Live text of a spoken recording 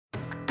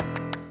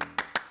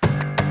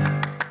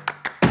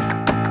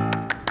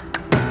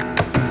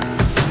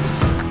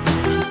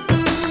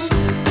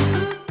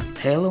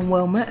Hail and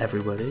well met,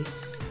 everybody.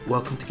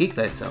 Welcome to Geek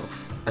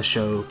Thyself, a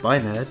show by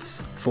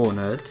nerds, for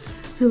nerds,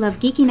 who love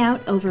geeking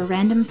out over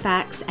random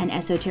facts and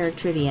esoteric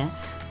trivia.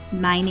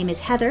 My name is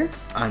Heather.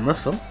 I'm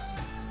Russell.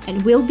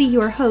 And we'll be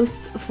your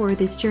hosts for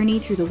this journey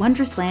through the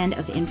wondrous land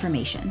of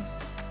information.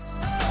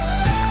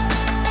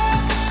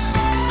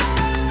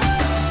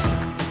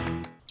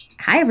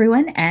 Hi,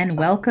 everyone, and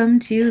welcome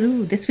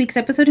to this week's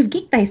episode of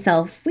Geek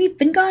Thyself. We've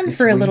been gone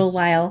for a little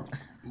while.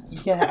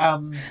 Yeah,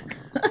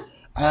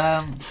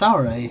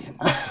 sorry.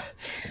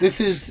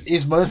 This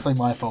is mostly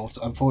my fault,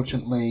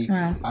 unfortunately.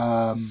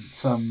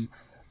 Some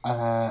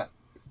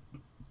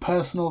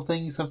personal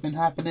things have been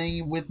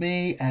happening with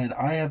me, and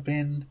I have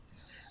been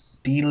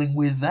dealing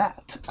with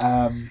that.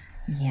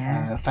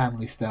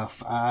 Family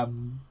stuff.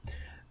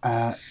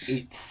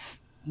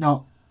 It's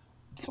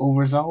all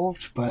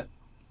resolved, but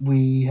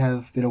we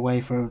have been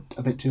away for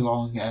a bit too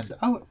long,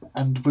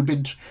 and we've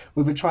been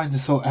trying to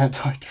sort out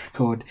time to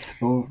record.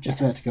 We're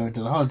just about to go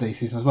into the holiday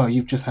season as well.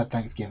 You've just had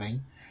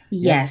Thanksgiving.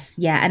 Yes,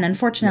 yeah, and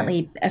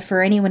unfortunately,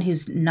 for anyone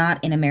who's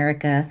not in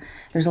America,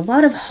 there's a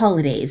lot of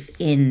holidays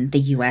in the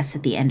U.S.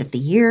 at the end of the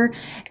year,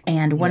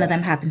 and one of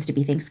them happens to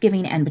be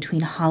Thanksgiving. And between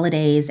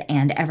holidays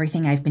and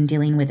everything I've been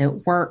dealing with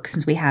at work,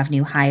 since we have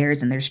new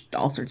hires and there's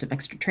all sorts of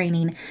extra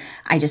training,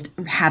 I just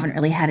haven't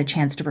really had a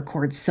chance to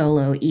record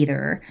solo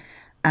either.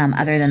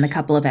 Other than the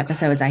couple of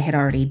episodes I had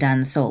already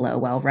done solo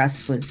while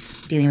Russ was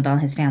dealing with all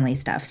his family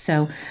stuff.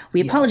 So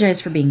we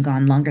apologize for being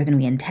gone longer than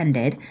we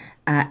intended.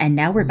 And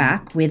now we're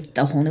back with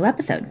a whole new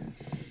episode.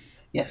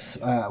 Yes,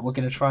 we're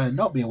going to try and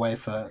not be away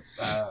for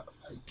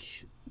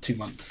 2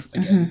 months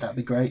again. That'd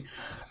be great.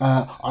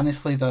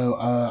 Honestly, though,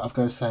 I've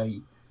got to say,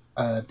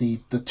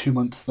 the 2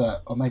 months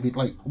that, or maybe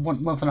like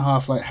 1 month and a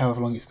half, like however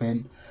long it's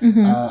been,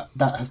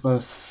 that has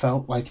both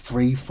felt like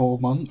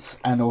 3-4 months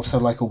and also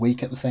like a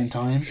week at the same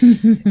time.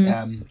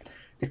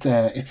 It's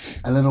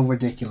a little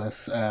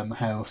ridiculous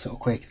how sort of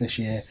quick this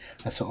year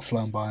has sort of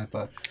flown by.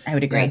 But I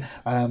would agree.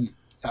 Yeah,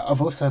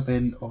 I've also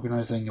been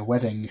organising a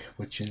wedding,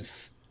 which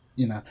is,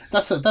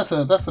 that's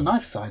a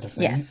nice side of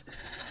things. Yes,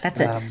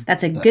 that's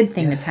a good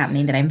thing that's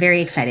happening that I'm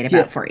very excited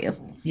about for you.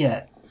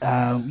 Yeah.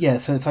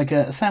 So it's like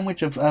a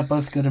sandwich of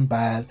both good and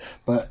bad,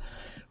 but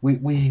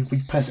we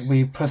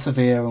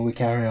persevere and we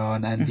carry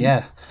on, and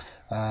that's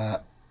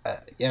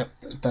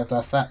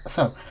that.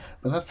 So,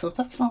 but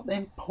that's not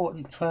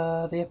important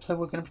for the episode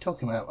we're going to be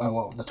talking about.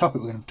 The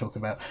topic we're going to be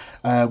talking about,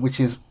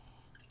 which is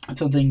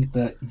something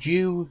that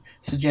you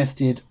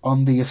suggested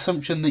on the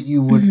assumption that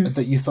you would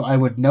that you thought I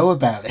would know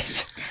about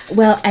it.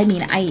 Well, I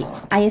mean,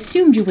 I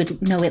assumed you would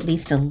know at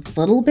least a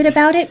little bit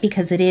about it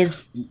because it is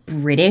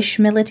British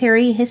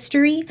military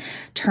history.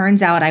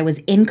 Turns out I was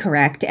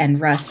incorrect,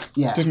 and Russ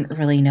didn't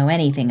really know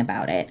anything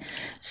about it.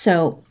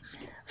 So,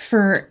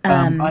 for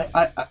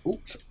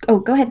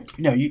go ahead.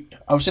 No,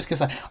 I was just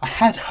gonna say I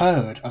had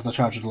heard of the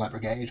Charge of the Light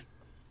Brigade,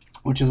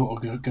 which is what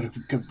we're going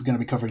to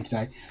be covering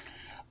today.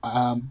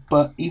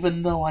 But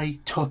even though I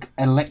took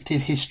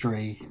elective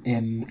history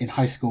in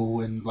high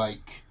school, and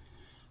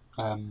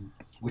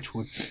which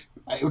would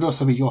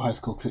also be your high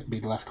school because it'd be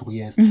the last couple of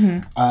years,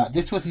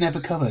 this was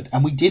never covered.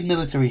 And we did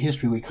military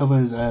history. We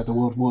covered the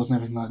World Wars and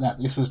everything like that.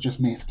 This was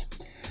just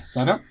missed. So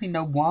I don't really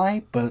know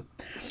why, but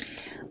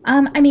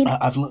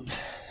I've looked.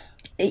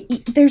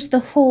 There's the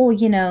whole,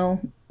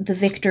 the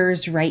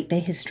victors write the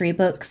history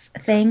books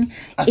thing.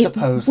 I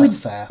suppose that's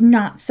fair. It would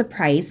not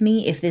surprise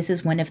me if this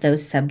is one of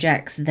those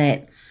subjects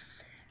that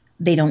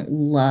they don't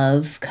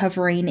love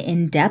covering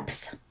in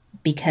depth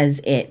because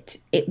it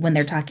when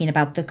they're talking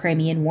about the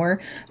Crimean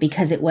War,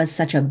 because it was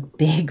such a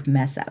big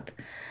mess up.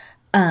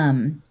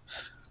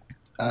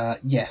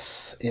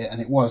 Yes,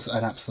 and it was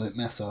an absolute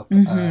mess up.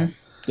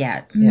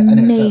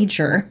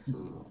 Major.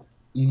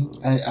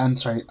 I'm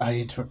sorry, I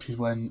interrupted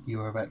when you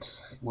were about to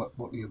say. What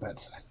were you about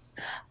to say?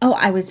 Oh,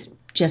 I was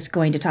just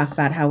going to talk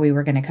about how we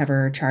were going to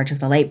cover Charge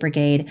of the Light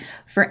Brigade.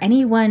 For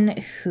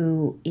anyone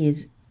who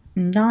is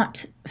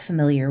not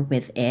familiar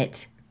with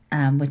it,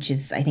 which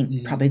is, I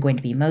think, probably going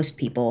to be most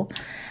people.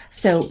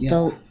 So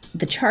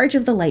the Charge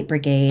of the Light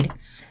Brigade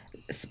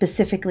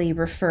specifically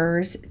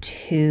refers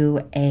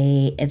to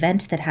a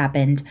event that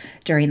happened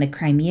during the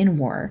Crimean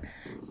War.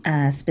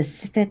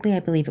 Specifically, I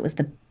believe it was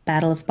the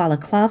Battle of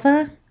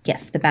Balaclava.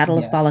 Yes, the Battle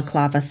of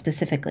Balaclava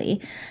specifically.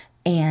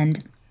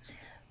 And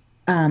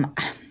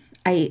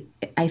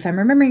if I'm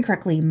remembering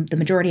correctly, the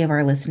majority of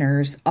our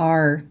listeners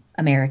are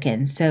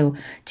American. So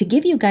to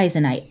give you guys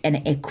an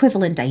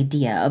equivalent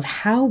idea of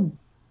how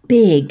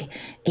big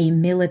a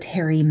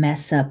military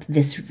mess up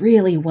this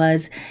really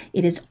was,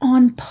 it is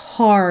on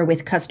par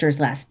with Custer's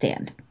Last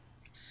Stand.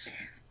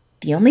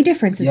 The only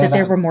difference is that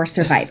there were more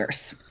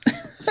survivors.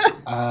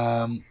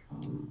 I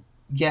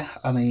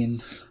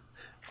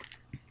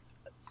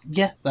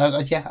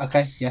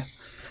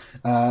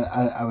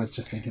was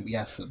just thinking,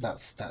 yes, that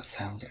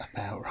sounds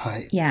about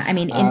right. Yeah, I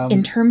mean,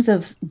 in terms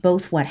of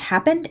both what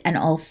happened and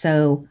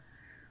also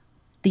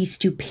the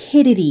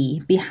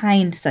stupidity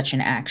behind such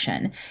an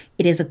action,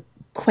 it is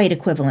quite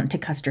equivalent to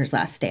Custer's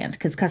Last Stand,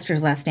 because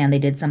Custer's Last Stand, they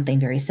did something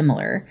very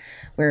similar,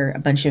 where a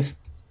bunch of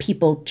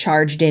people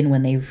charged in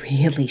when they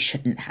really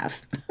shouldn't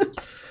have.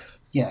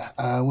 Yeah,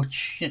 I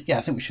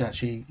think we should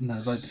actually,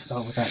 like to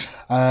start with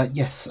that.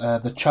 Yes,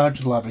 the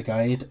Charged Light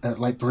Brigade,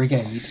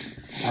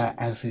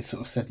 as is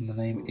sort of said in the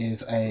name,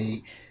 is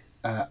a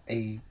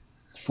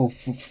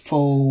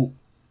full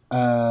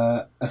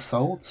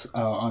assault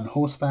on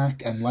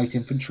horseback and light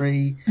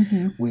infantry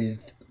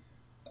with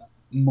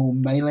more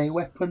melee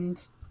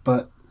weapons,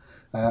 but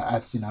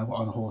as you know,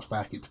 on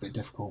horseback it's a bit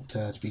difficult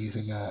to be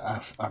using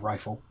a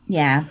rifle.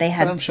 Yeah, they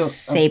had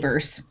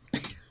sabers.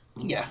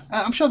 Yeah,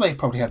 I'm sure they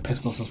probably had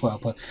pistols as well,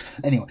 but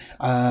anyway,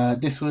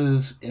 this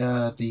was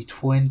the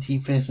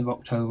 25th of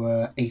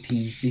October,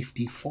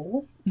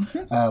 1854,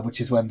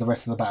 which is when the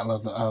rest of the Battle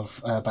of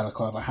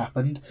Balaclava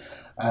happened.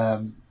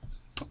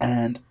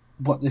 And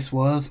what this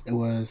was, it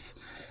was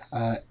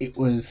a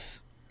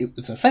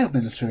failed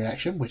military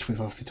action, which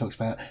we've obviously talked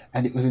about,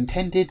 and it was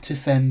intended to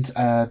send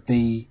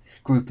the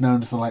group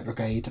known as the Light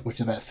Brigade, which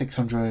is about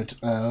 600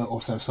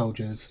 or so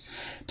soldiers,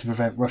 to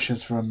prevent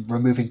Russians from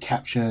removing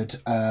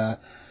captured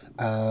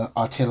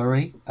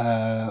artillery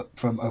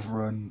from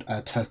overrun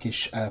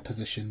Turkish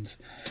positions,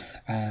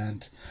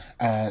 and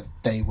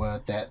they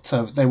were there.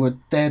 So they were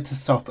there to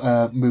stop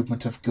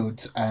movement of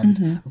goods,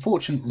 and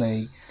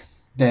unfortunately,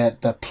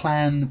 the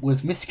plan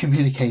was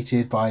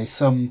miscommunicated by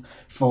some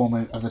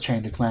form of the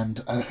chain of command.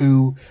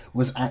 Who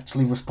was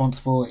actually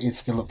responsible is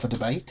still up for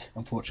debate,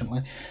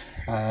 unfortunately.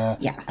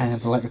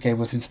 And the Light Brigade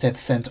was instead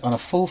sent on a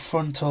full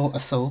frontal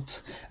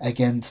assault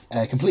against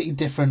a completely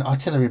different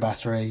artillery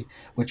battery,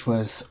 which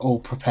was all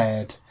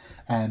prepared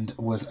and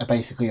was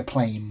basically a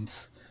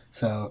plains.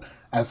 So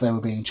as they were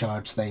being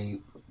charged, they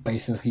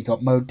basically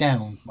got mowed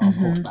down on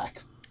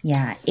horseback.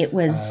 Yeah, it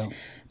was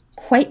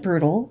quite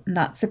brutal.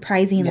 Not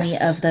surprisingly,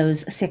 of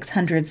those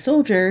 600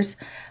 soldiers,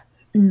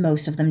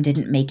 most of them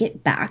didn't make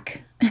it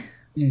back.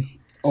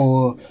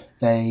 Or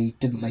they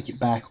didn't make it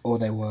back, or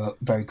they were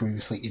very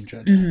grievously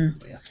injured. No,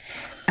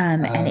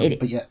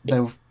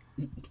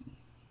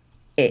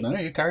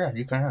 you carry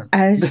on.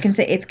 I was just going to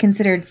say, it's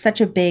considered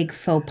such a big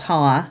faux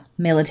pas,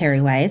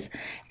 military-wise,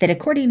 that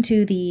according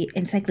to the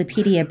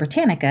Encyclopedia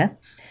Britannica,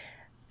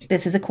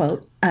 this is a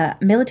quote,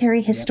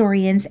 military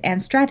historians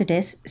and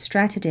strategists,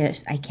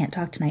 I can't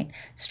talk tonight,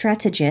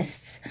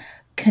 strategists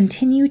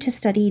continue to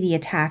study the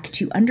attack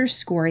to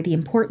underscore the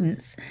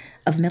importance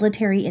of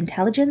military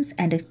intelligence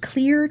and a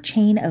clear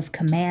chain of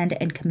command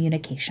and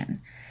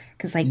communication.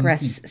 Because like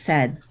Russ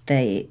said,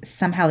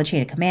 somehow the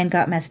chain of command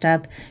got messed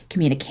up,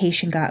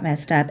 communication got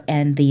messed up,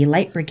 and the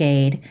Light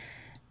Brigade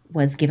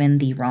was given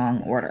the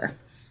wrong order.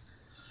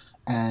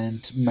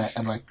 And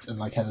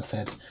like Heather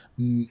said,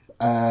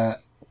 a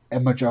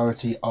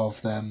majority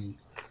of them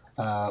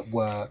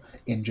were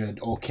injured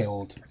or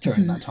killed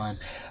during that time.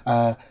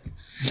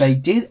 They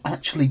did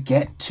actually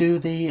get to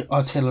the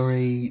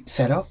artillery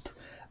setup,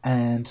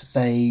 and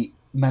they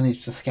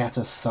managed to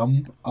scatter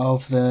some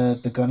of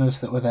the gunners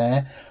that were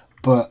there,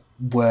 but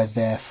were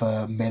there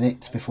for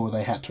minutes before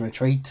they had to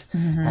retreat.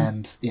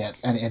 And it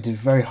ended with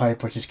very high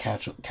British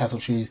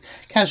casualties.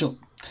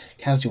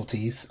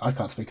 I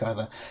can't speak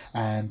either,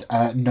 and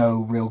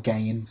no real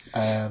gain.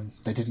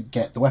 They didn't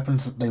get the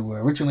weapons that they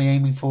were originally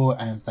aiming for,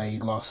 and they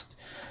lost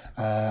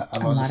a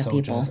lot of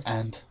soldiers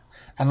people.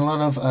 and a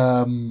lot of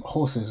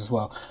horses as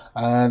well.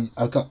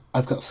 I've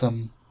got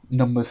some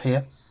numbers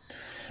here.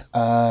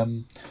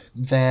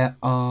 There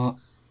are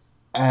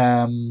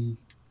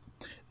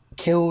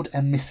killed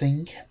and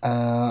missing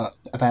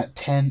about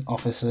 10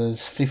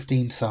 officers,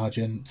 15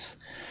 sergeants,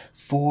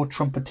 4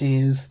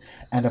 trumpeters,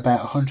 and about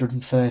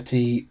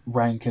 130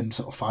 rank and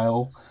sort of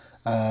file.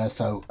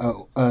 So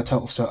a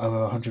total of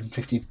over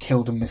 150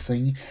 killed and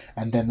missing,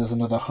 and then there's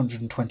another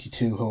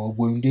 122 who are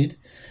wounded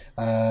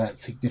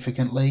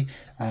significantly,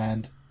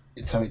 and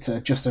so it's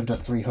just under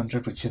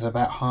 300, which is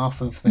about half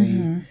of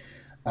the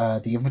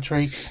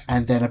infantry,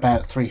 and then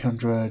about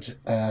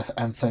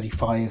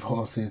 335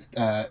 horses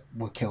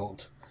were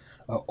killed,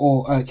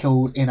 or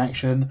killed in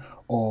action,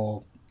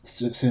 or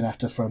soon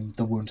after from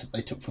the wounds that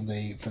they took from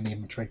the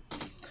infantry.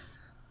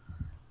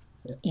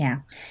 Yeah.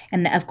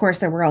 And of course,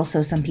 there were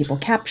also some people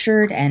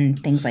captured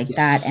and things like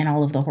that. And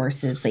all of the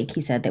horses, like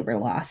he said, that were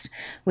lost,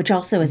 which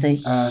also is a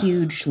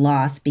huge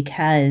loss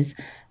because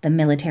the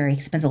military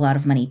spends a lot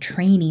of money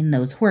training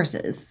those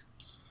horses.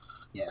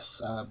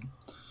 Yes.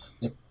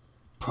 They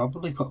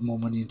probably put more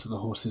money into the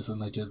horses than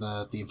they do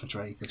the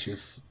infantry, which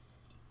is...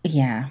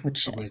 Yeah,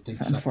 which is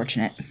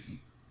unfortunate.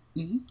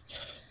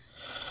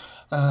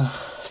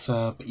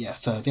 So the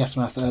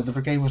aftermath, the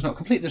brigade was not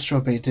completely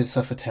destroyed, but it did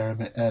suffer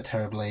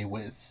terribly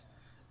with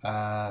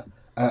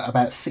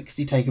about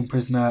 60 taken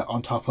prisoner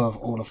on top of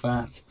all of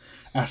that.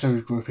 After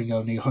regrouping,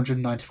 only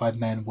 195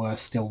 men were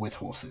still with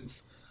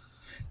horses.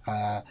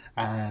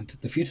 And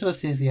the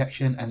futility of the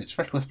action and its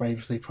reckless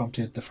bravery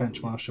prompted the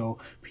French Marshal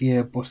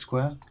Pierre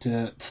Bousquet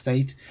to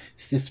state,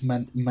 "C'est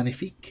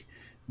magnifique,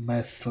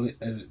 mais it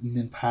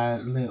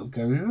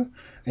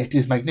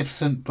is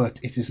magnificent, but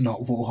it is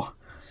not war."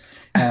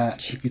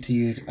 He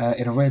continued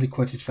in a rarely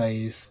quoted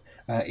phrase,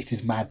 "It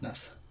is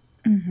madness."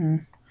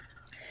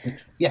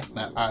 Which,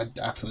 I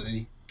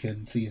absolutely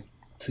can see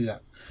see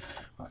that.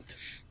 Right.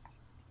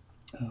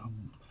 So,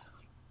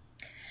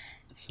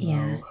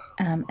 Yeah.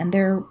 And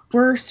there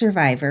were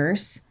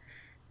survivors.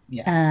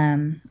 yeah.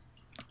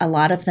 A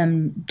lot of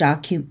them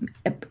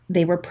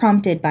they were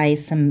prompted by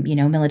some,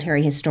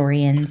 military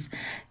historians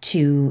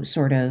to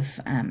sort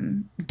of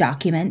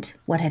document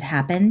what had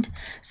happened.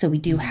 So we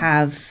do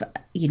have,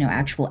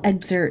 actual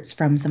excerpts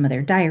from some of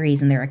their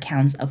diaries and their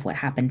accounts of what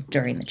happened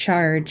during the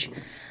charge.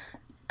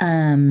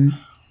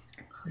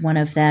 One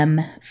of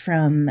them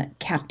from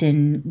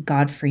Captain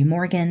Godfrey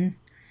Morgan.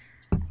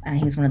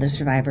 He was one of the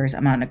survivors.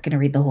 I'm not going to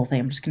read the whole thing.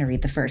 I'm just going to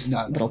read the first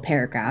little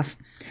paragraph.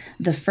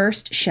 The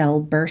first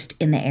shell burst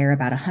in the air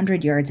about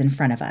 100 yards in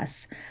front of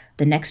us.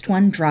 The next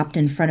one dropped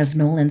in front of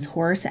Nolan's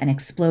horse and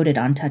exploded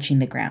on touching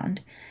the ground.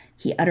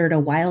 He uttered a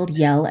wild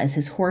yell as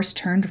his horse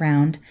turned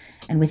round,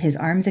 and with his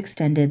arms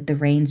extended, the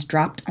reins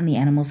dropped on the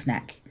animal's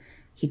neck.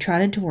 He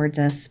trotted towards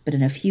us, but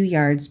in a few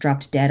yards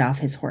dropped dead off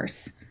his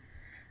horse.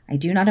 I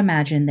do not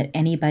imagine that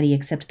anybody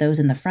except those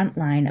in the front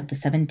line of the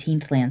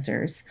 17th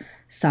Lancers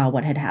saw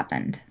what had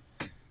happened.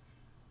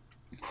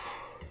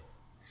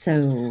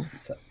 So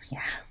yeah.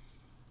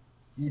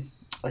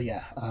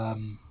 Yeah.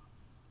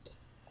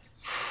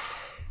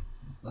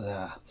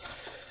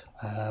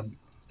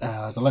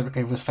 The Light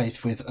Brigade was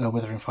faced with a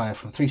withering fire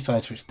from three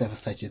sides, which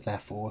devastated their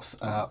force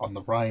on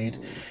the ride.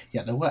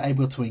 Yet they were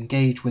able to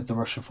engage with the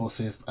Russian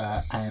forces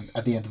and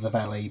at the end of the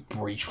valley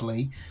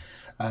briefly.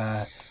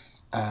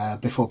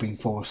 Before being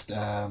forced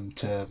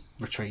to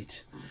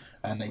retreat,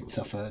 and they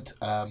suffered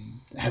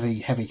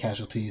heavy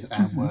casualties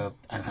and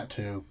had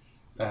to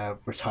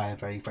retire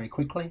very, very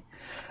quickly.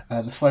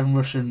 The surviving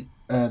Russian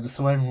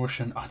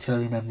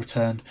artillerymen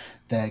returned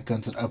their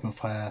guns and opened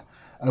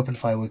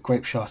fire with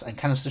grape shot and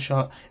canister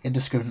shot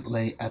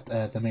indiscriminately at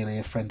the melee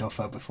of friend or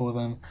foe before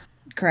them.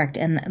 Correct.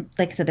 And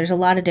like I said, there's a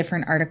lot of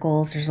different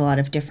articles. There's a lot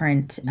of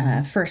different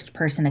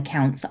first-person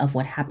accounts of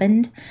what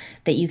happened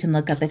that you can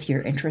look up if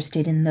you're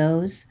interested in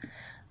those.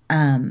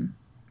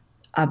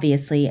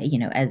 Obviously,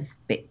 as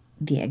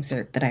the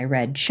excerpt that I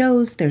read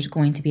shows, there's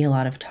going to be a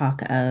lot of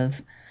talk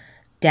of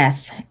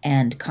death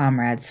and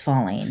comrades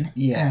falling.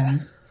 Yeah.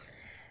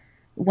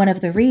 One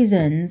of the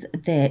reasons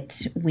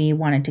that we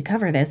wanted to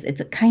cover this,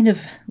 it's a kind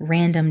of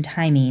random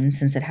timing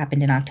since it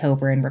happened in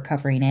October and we're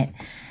covering it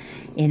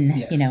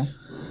in,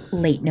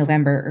 late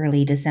November,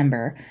 early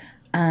December.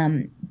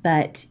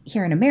 But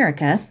here in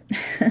America,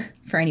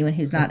 for anyone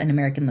who's not an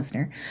American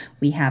listener,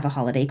 we have a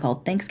holiday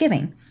called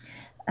Thanksgiving.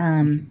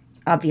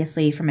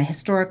 Obviously, from a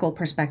historical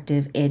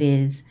perspective, it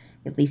is,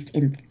 at least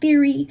in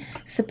theory,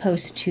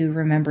 supposed to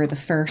remember the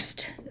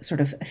first sort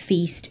of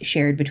feast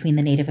shared between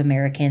the Native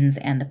Americans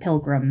and the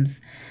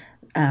Pilgrims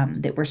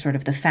that were sort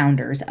of the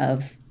founders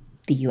of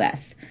the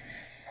U.S.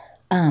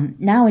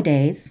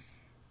 Nowadays,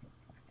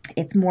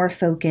 it's more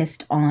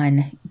focused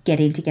on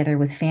getting together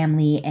with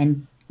family,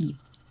 and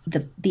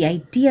the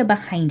idea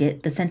behind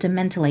it, the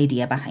sentimental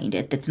idea behind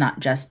it, that's not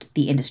just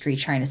the industry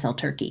trying to sell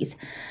turkeys,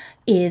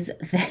 is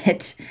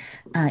that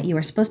you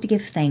are supposed to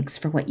give thanks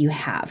for what you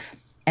have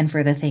and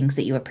for the things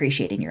that you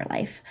appreciate in your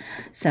life.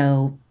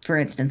 So, for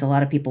instance, a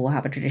lot of people will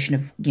have a tradition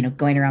of,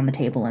 going around the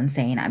table and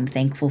saying, I'm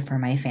thankful for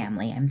my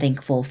family. I'm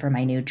thankful for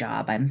my new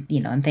job. I'm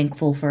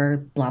thankful for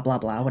blah, blah,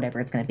 blah, whatever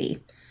it's going to be.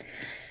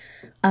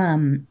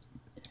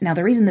 Now,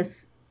 the reason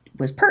this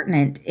was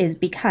pertinent is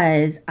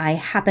because I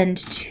happened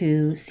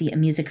to see a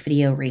music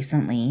video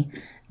recently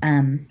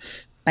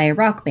by a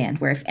rock band,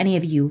 where if any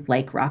of you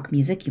like rock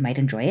music, you might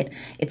enjoy it.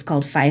 It's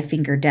called Five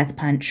Finger Death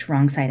Punch,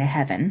 Wrong Side of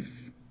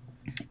Heaven.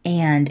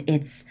 And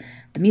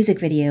the music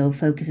video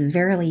focuses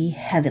very,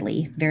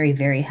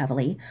 very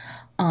heavily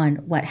on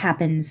what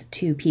happens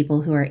to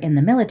people who are in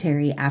the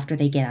military after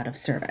they get out of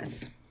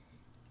service.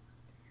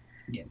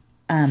 Yeah.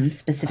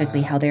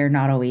 Specifically how they're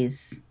not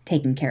always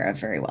taken care of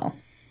very well.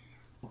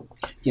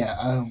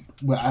 Yeah,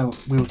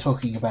 we were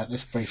talking about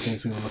this briefly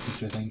as we were looking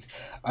through things.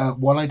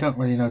 While I don't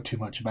really know too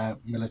much about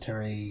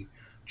military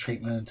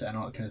treatment and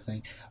all that kind of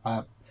thing,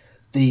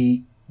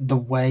 the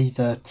way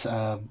that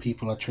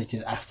people are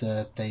treated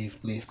after they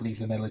leave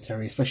the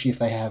military, especially if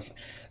they have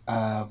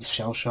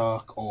shell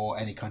shock or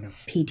any kind of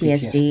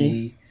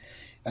PTSD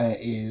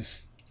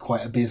is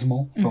quite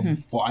abysmal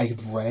from what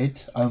I've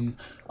read.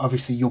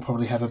 Obviously, you'll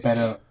probably have a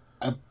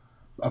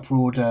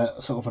broader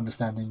sort of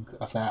understanding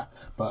of that,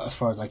 but as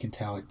far as I can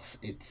tell,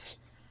 it's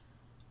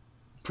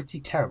pretty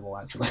terrible,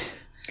 actually.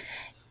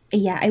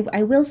 Yeah,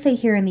 I will say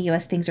here in the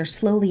U.S. things are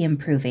slowly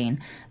improving,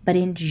 but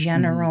in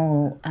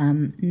general,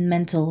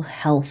 mental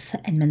health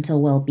and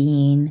mental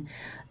well-being,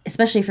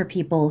 especially for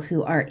people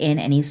who are in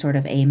any sort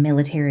of a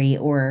military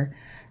or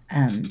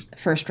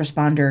first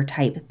responder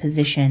type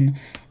position,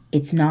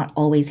 it's not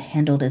always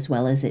handled as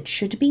well as it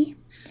should be.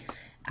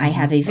 I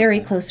have a very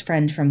close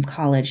friend from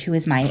college who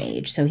is my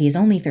age, so he's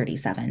only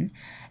 37,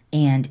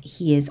 and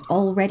he is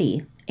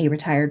already a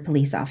retired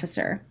police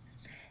officer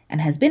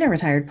and has been a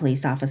retired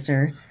police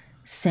officer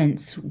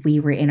since we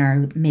were in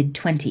our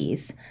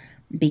mid-20s,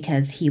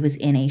 because he was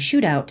in a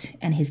shootout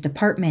and his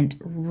department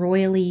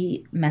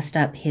royally messed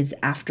up his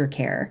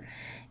aftercare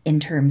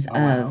in terms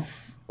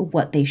of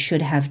what they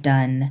should have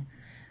done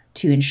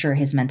to ensure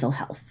his mental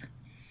health.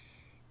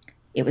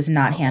 It was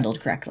not handled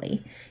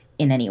correctly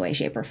in any way,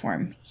 shape, or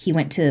form. He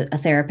went to a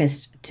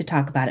therapist to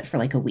talk about it for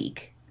like a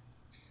week.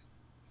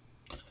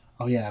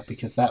 Oh, yeah,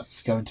 because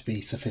that's going to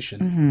be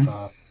sufficient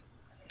for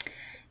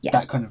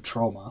that kind of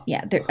trauma.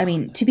 Yeah, I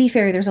mean, to be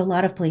fair, there's a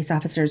lot of police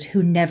officers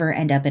who never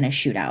end up in a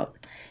shootout.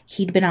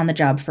 He'd been on the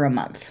job for a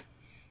month.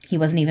 He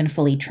wasn't even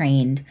fully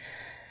trained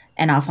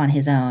and off on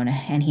his own,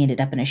 and he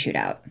ended up in a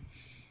shootout.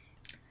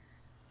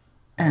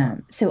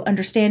 So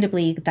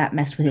understandably, that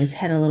messed with his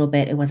head a little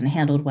bit. It wasn't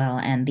handled well,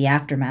 and the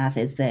aftermath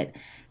is that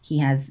he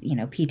has,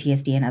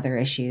 PTSD and other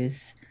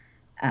issues.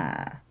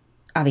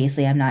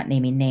 Obviously, I'm not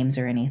naming names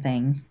or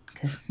anything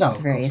for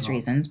various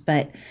reasons,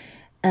 but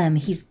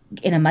he's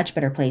in a much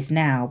better place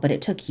now. But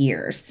it took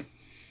years.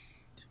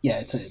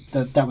 Yeah,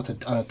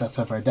 that's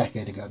over a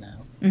decade ago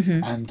now,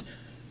 and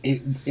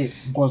it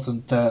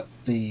wasn't that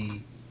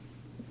the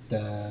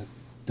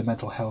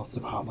mental health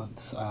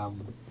departments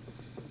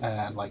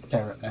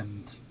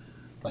and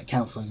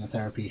counselling and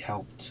therapy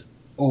helped,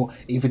 or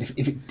even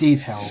if it did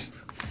help,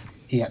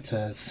 he had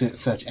to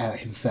search out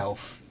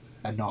himself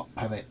and not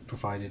have it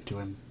provided to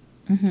him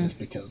just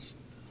because.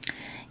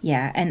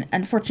 Yeah, and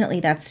unfortunately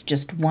that's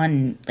just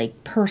one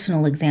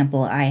personal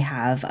example I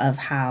have of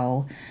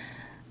how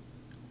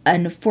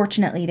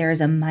unfortunately there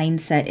is a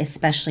mindset,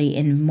 especially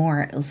in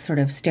more sort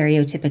of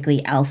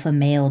stereotypically alpha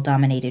male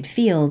dominated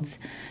fields,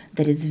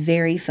 that is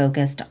very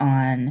focused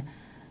on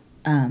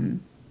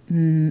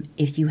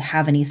if you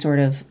have any sort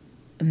of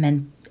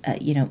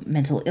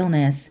mental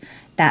illness,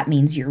 that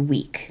means you're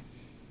weak.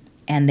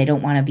 And they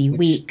don't want to be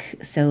weak,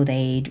 so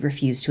they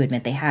refuse to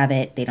admit they have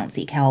it. They don't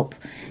seek help,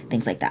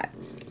 things like that.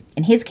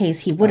 In his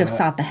case, he would have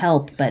sought the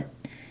help, but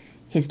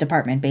his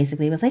department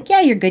basically was like,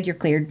 yeah, you're good, you're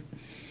cleared.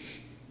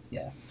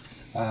 Yeah.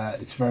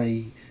 It's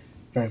very,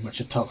 very much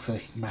a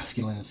toxic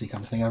masculinity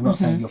kind of thing. I'm not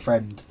saying your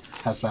friend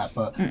has that,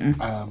 but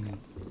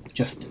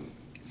just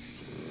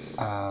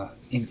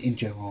in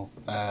general,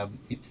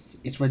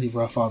 it's really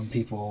rough on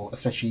people,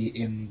 especially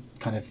in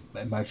kind of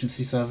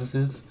emergency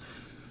services,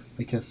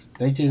 because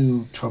they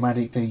do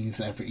traumatic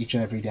things each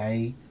and every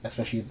day,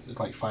 especially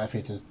like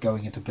firefighters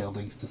going into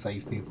buildings to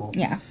save people.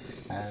 Yeah.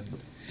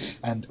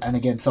 And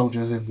again,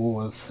 soldiers in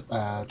wars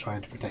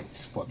trying to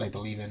protect what they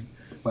believe in,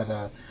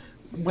 whether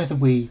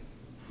we,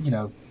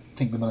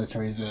 think the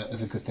military is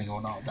a good thing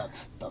or not,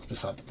 that's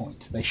beside the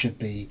point. They should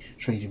be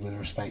treated with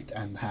respect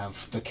and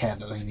have the care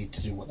that they need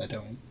to do what they're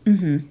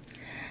doing.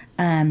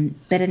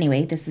 But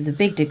anyway, this is a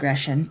big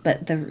digression,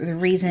 but the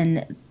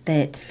reason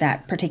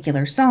that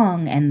particular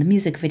song and the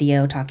music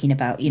video talking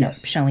about,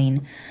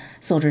 showing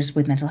soldiers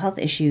with mental health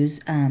issues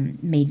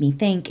made me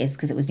think is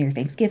because it was near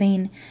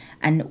Thanksgiving.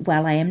 And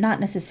while I am not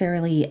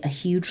necessarily a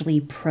hugely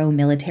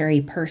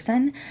pro-military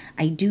person,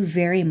 I do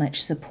very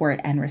much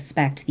support and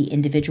respect the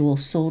individual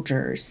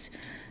soldiers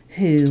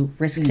who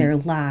risk their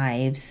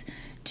lives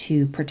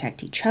to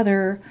protect each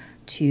other,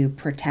 to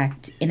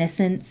protect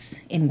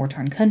innocents in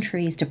war-torn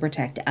countries, to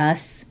protect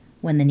us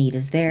when the need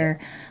is there.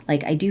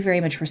 I do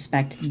very much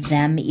respect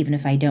them, even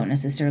if I don't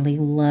necessarily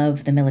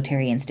love the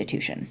military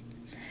institution.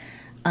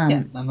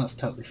 And that's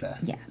totally fair.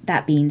 Yeah.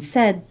 That being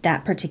said,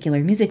 that particular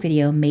music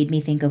video made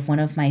me think of one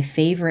of my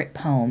favorite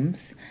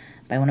poems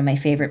by one of my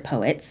favorite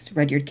poets,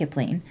 Rudyard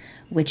Kipling,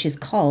 which is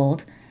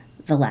called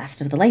The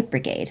Last of the Light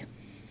Brigade.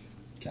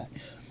 Okay.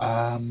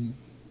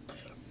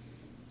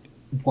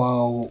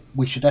 Well,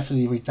 we should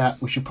definitely read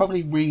that. We should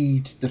probably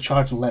read The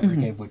Charge of the Light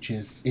Brigade, which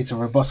it's a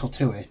rebuttal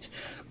to it.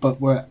 But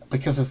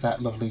because of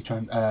that lovely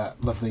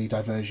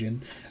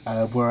diversion,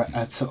 we're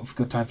at sort of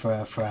good time for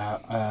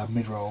our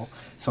mid-roll.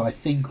 So I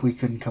think we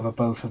can cover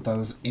both of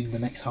those in the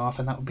next half,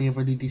 and that would be a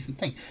really decent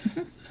thing.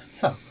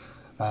 So,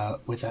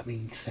 with that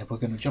being said, we're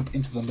going to jump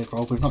into the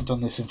mid-roll. We've not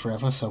done this in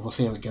forever, so we'll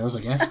see how it goes, I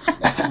guess.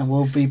 And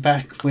we'll be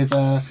back with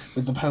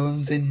the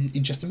poems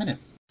in just a minute.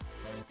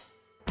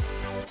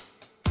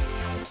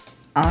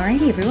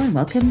 Alrighty, everyone,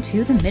 welcome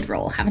to the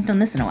mid-roll. Haven't done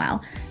this in a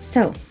while.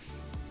 So,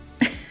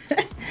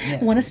 I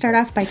want to start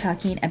off by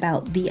talking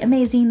about the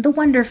amazing, the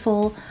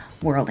wonderful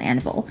World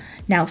Anvil.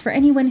 Now, for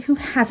anyone who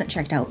hasn't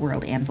checked out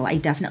World Anvil, I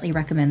definitely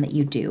recommend that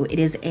you do. It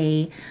is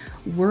a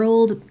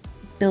world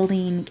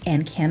building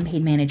and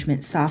campaign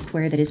management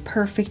software that is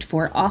perfect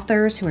for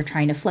authors who are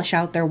trying to flesh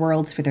out their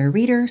worlds for their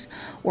readers,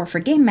 or for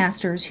game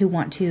masters who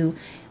want to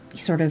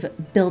sort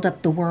of build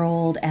up the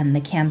world and the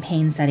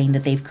campaign setting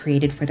that they've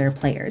created for their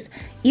players.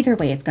 Either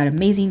way, it's got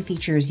amazing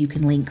features. You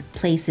can link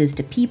places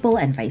to people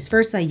and vice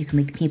versa. You can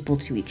link people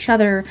to each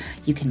other.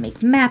 You can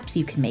make maps.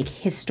 You can make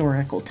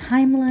historical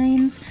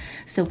timelines.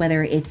 So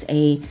whether it's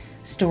a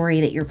story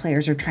that your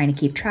players are trying to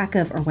keep track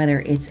of, or whether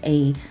it's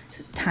a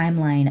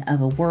timeline of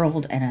a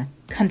world and a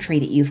country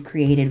that you've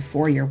created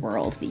for your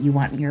world that you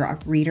want your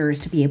readers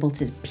to be able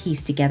to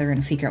piece together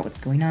and figure out what's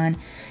going on.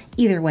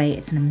 Either way,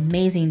 it's an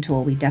amazing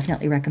tool. We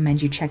definitely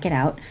recommend you check it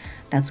out.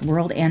 That's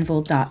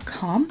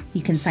worldanvil.com.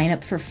 You can sign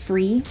up for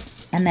free.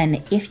 And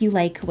then if you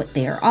like what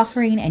they are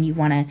offering and you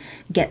want to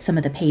get some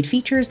of the paid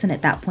features, then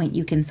at that point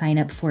you can sign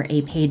up for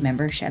a paid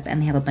membership,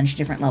 and they have a bunch of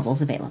different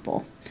levels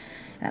available.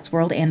 That's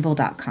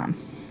worldanvil.com.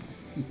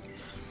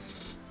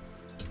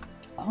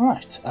 All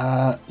right.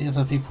 The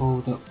other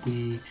people that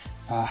we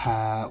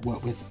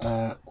work with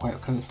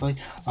quite closely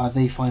are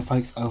the fine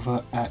folks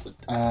over at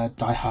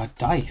Die Hard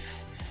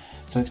Dice.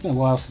 So it's been a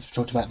while since we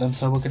talked about them,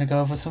 so we're going to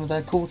go over some of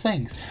their cool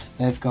things.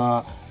 They've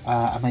got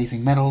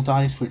amazing metal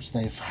dice, which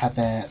they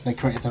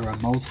created their own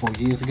molds 4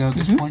 years ago at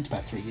this point,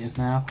 about 3 years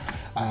now,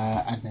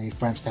 and they've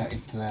branched out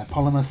into their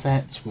polymer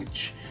sets,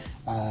 which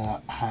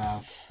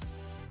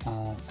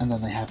and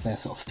then they have their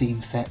sort of theme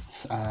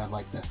sets,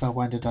 like their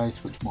Spellbinder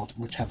dice, which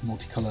have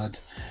multicolored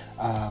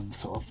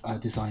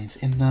designs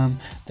in them.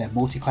 Their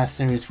multi-class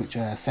series, which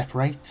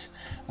separate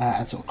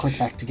and sort of click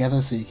back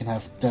together, so you can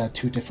have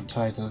two different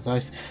sides of the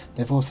dice.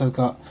 They've also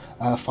got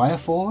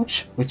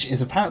Fireforge, which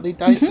is apparently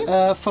dice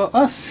for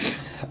us,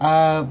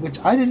 which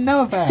I didn't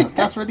know about.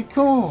 That's really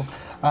cool.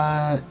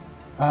 I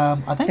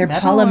think they're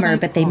polymer,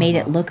 but they made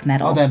it look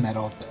metal. Oh, they're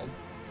metal.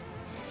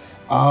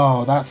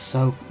 Oh, that's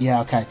so...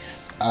 Yeah, okay.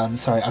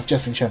 Sorry, I've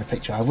just been shown a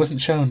picture. I wasn't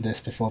shown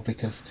this before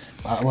because,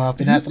 I've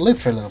been out the loop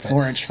for a little bit.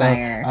 Forge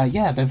Fire.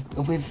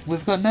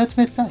 We've got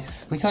Nerdsmith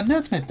dice. We got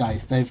Nerdsmith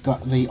dice. They've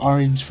got the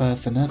orange for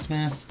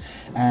Nerdsmith,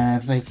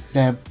 and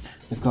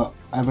they've got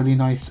a really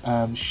nice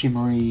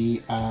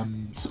shimmery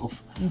sort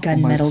of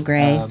gunmetal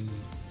grey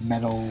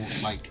metal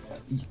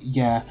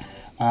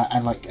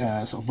and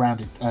sort of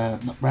rounded,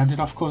 not rounded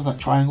off corners, like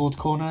triangled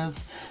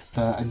corners.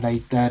 So and they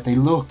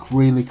look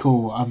really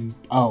cool.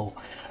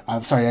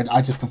 I'm sorry,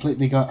 I just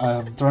completely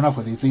got thrown off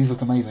with these. These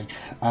look amazing.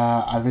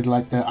 I really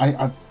like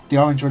the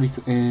orange really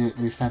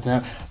stands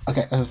out.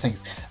 Okay, other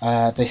things.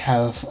 They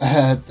have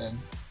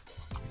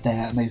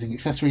their amazing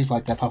accessories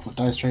like their pop-up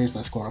dice trays,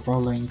 their Squad of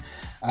Rolling,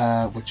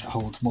 which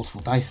holds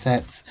multiple dice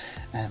sets,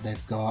 and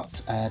they've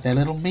got their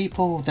little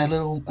metal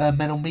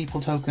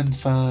meeple tokens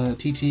for not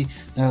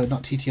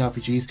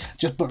TTRPGs,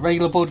 but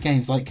regular board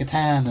games like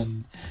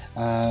Catan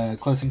and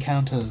Close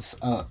Encounters,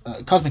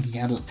 Cosmic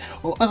Encounters,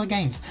 or other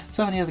games.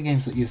 So many other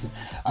games that use them.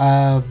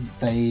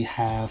 They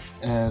have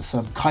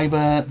some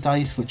Kyber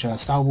dice, which are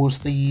Star Wars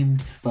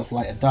themed, both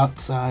light and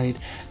dark side.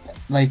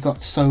 They've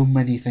got so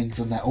many things,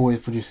 and they're always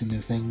producing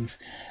new things.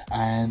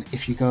 And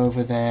if you go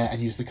over there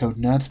and use the code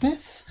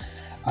NERDSMITH,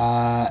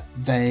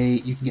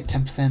 you can get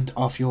 10%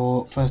 off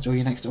your first or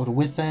your next order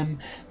with them.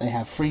 They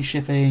have free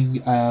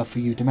shipping for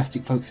you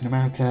domestic folks in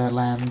America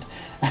land,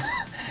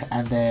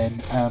 and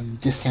then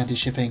discounted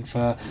shipping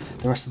for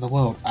the rest of the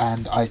world.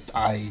 And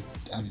I'm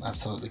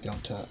absolutely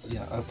going to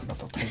open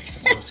up a page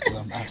for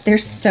those. They're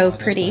so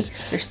pretty.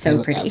 They're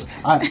so pretty.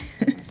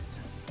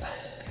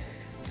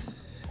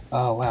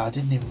 Oh wow, I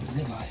didn't even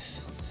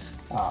realise.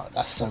 Oh,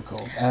 that's so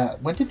cool.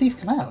 When did these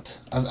come out?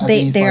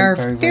 They are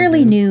very,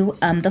 fairly new.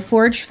 The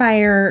Forge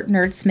Fire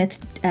Nerdsmith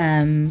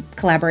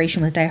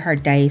collaboration with Die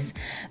Hard Dice,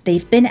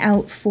 they've been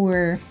out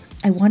for,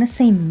 I want to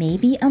say,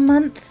 maybe a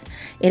month.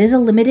 It is a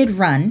limited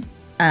run.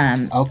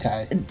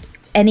 Okay.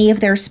 Any of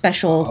their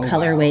special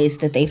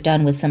colorways that they've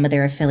done with some of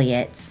their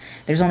affiliates.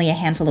 There's only a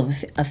handful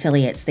of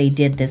affiliates they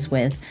did this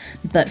with,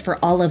 but for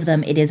all of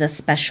them, it is a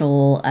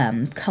special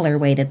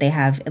colorway that they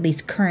have, at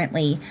least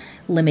currently,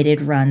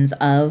 limited runs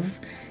of.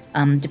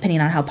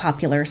 Depending on how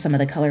popular some of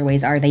the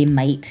colorways are, they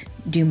might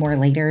do more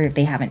later if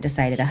they haven't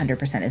decided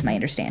 100%, is my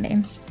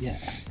understanding. Yeah.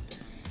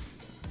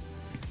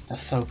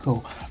 That's so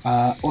cool.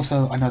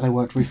 Also, I know they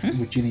worked recently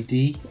with Ginny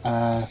D,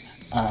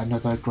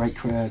 another great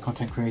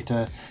content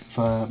creator,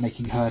 for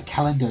making her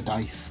calendar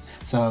dice.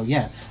 So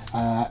yeah,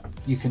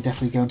 you can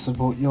definitely go and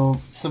support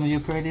some of your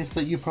creators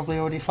that you probably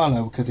already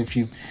follow, because if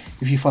you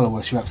follow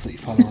us, you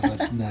absolutely follow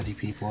other nerdy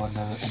people and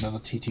other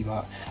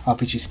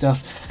TTRPG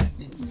stuff.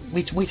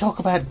 We talk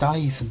about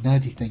dice and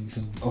nerdy things,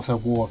 and also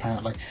war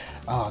apparently.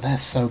 Oh, they're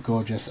so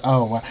gorgeous.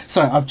 Oh wow.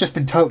 Sorry, I've just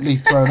been totally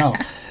thrown off.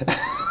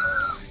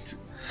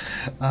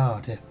 Oh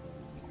dear.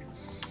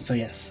 So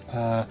yes,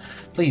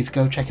 please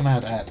go check them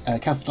out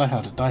at Castle Die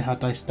Hard at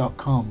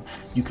dieharddice.com.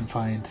 You can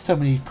find so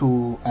many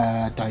cool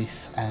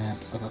dice and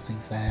other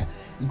things there,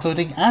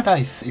 including our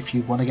dice if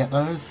you want to get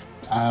those.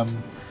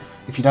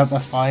 If you don't,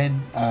 that's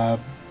fine.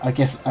 I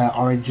guess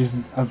orange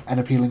isn't an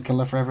appealing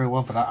colour for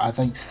everyone, but I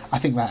think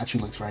that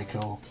actually looks very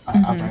cool.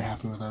 I'm very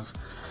happy with those.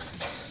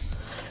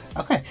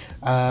 Okay,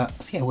 so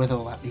yeah, with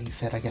all that being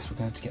said, I guess we're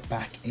going to get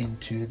back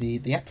into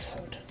the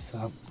episode.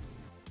 So.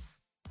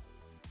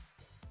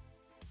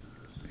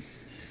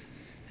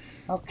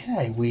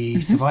 Okay, we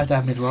survived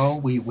our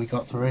mid-roll, we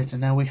got through it, and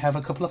now we have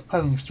a couple of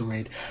poems to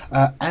read.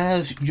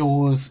 As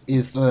yours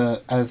is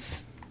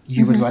as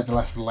you really like The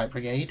Last of the Light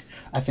Brigade,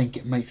 I think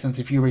it makes sense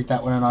if you read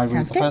that one and I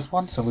read the first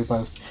one, so we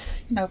both,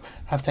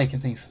 have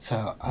taken things.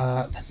 So,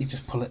 let me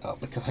just pull it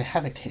up, because I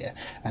have it here.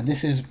 And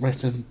this is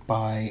written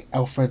by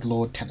Alfred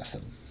Lord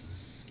Tennyson.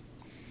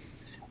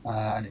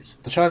 And it's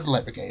The Child of the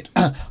Light Brigade.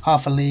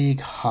 Half a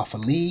league, half a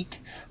league,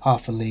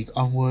 half a league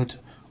onward,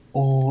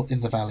 all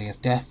in the Valley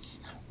of Death.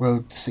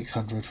 Rode the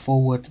 600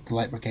 forward, the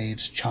Light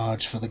Brigades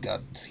charged for the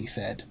guns, he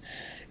said.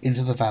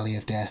 Into the Valley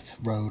of Death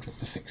rode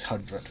the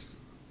 600.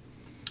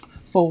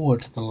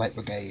 Forward, the Light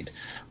Brigade.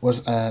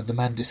 Was the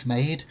man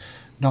dismayed?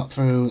 Not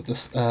though the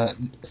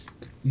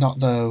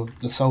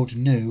soldier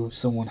knew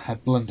someone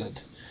had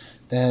blundered.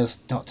 Theirs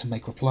not to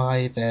make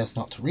reply, theirs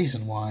not to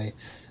reason why,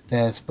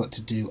 theirs but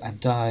to do and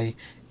die.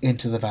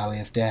 Into the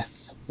valley of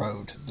death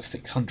rode the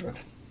 600.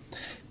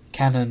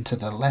 Cannon to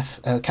the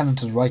left, cannon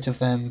to the right of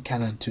them,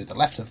 cannon to the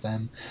left of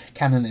them,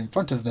 cannon in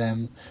front of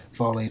them,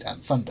 volleyed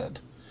and thundered.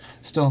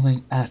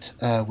 Storming at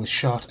with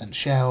shot and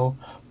shell,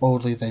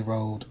 boldly they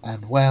rolled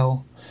and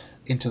well,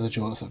 into the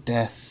jaws of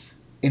death,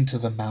 into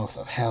the mouth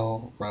of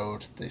hell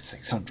rode the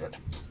 600.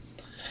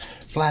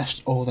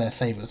 Flashed all their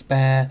sabres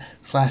bare,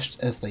 flashed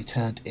as they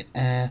turned in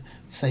air,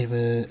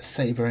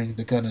 sabering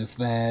the gunners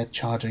there,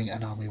 charging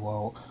an army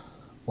while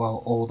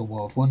all the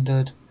world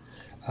wondered.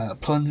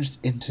 Plunged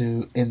in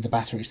the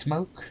battery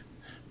smoke,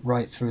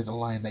 right through the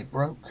line they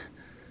broke.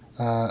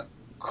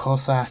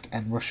 Cossack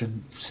and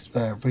Russian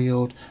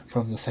reeled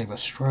from the sabre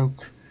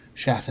stroke,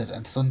 shattered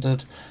and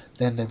sundered.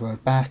 Then they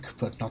rode back,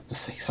 but not the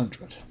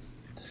 600.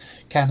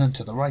 Cannon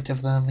to the right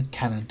of them,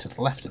 cannon to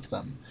the left of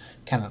them,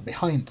 cannon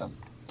behind them.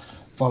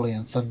 Volley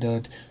and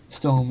thundered,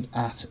 stormed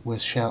at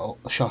with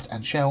shot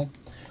and shell,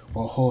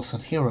 while horse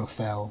and hero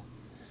fell.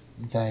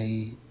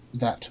 They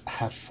that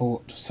had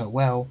fought so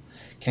well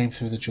came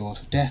through the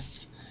jaws of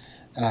death,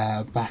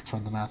 back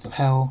from the mouth of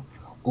hell,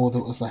 all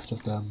that was left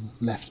of them,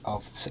 left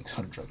of the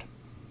 600.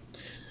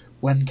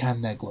 When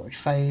can their glory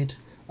fade?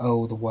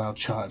 Oh, the wild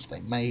charge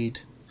they made.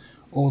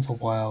 All the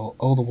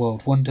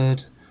world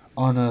wondered.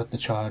 Honour the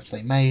charge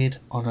they made.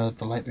 Honour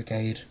the Light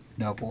Brigade,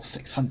 noble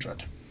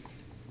 600.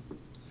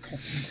 Okay.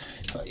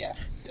 So yeah,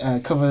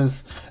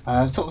 covers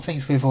sort of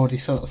things we've already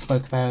sort of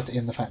spoke about,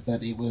 in the fact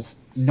that it was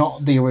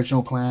not the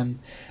original plan,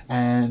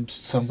 and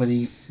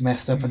somebody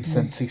messed up and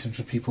sent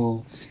 600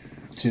 people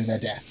to their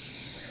death.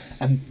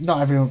 And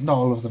not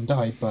all of them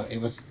died, but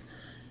it was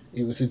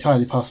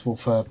entirely possible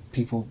for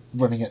people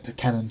running at the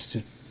cannons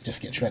to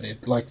just get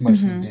shredded, like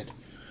most of them did.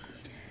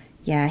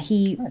 Yeah,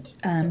 he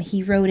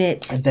wrote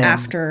it then,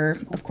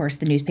 after, of course,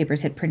 the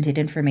newspapers had printed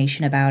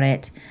information about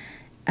it.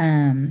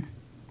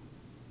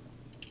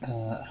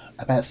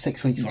 About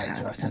 6 weeks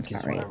later, I think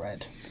is what I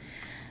read.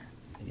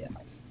 Yeah.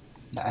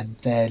 And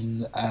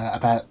then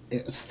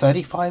it was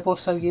 35 or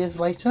so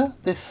years later,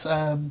 this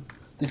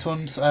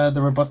one's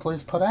the rebuttal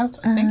is put out,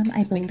 I think.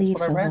 I believe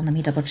so. Let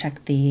me double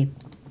check the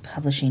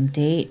publishing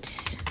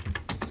date.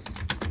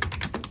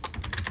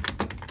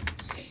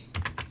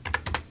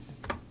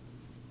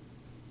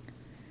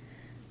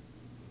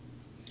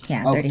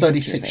 Yeah,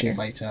 36 years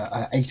later,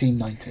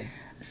 1890.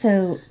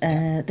 So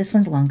this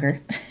one's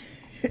longer.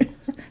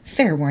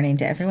 Fair warning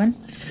to everyone.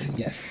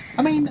 Yes.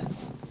 I mean,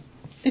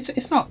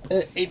 it's not...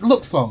 it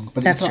looks long,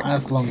 but it's not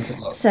as long as it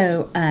looks.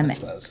 So,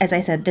 as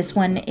I said, this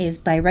one is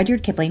by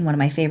Rudyard Kipling, one of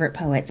my favorite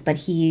poets, but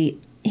he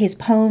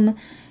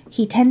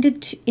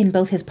tended to, in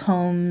both his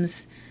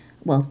poems,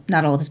 well,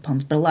 not all of his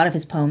poems, but a lot of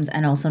his poems,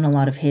 and also in a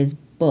lot of his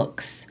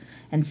books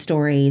and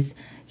stories,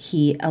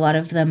 a lot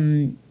of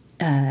them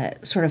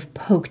sort of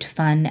poked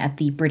fun at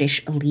the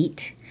British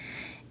elite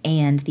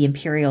and the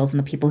Imperials and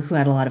the people who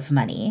had a lot of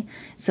money.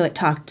 So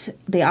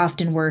they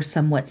often were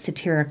somewhat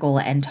satirical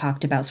and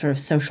talked about sort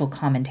of social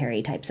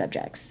commentary type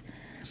subjects.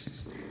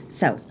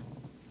 So,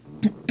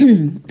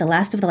 The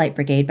Last of the Light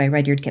Brigade by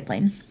Rudyard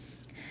Kipling.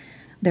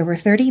 There were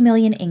 30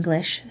 million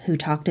English who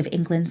talked of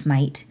England's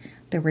might.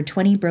 There were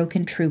 20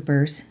 broken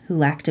troopers who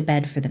lacked a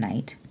bed for the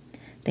night.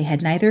 They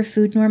had neither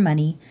food nor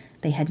money.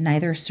 They had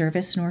neither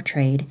service nor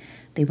trade.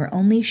 They were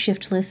only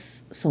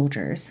shiftless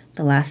soldiers,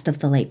 the last of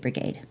the Light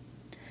Brigade.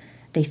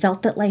 They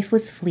felt that life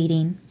was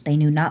fleeting, they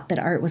knew not that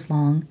art was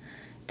long,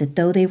 that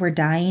though they were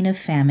dying of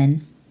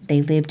famine,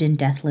 they lived in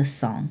deathless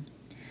song.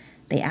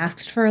 They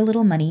asked for a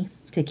little money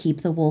to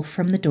keep the wolf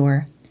from the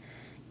door,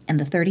 and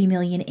the 30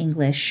 million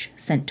English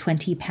sent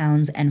 20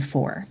 pounds and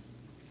 4.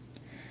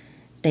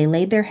 They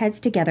laid their heads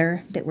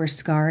together that were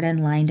scarred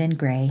and lined and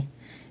gray.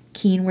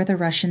 Keen were the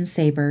Russian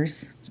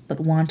sabres, but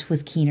want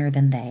was keener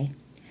than they.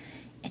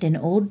 And an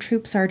old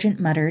troop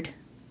sergeant muttered,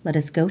 "Let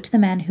us go to the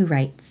man who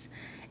writes,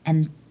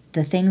 and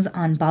the things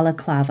on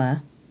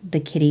balaclava the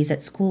kiddies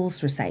at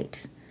schools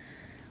recite."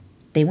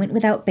 They went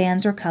without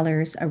bands or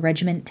colors, a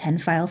regiment 10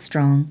 file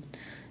strong,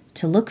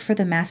 to look for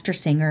the master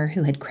singer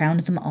who had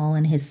crowned them all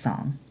in his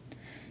song.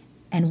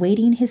 And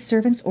waiting his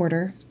servant's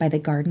order, by the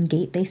garden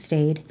gate they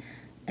stayed,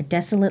 a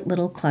desolate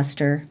little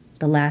cluster,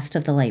 the last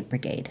of the Light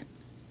Brigade.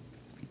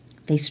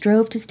 They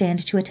strove to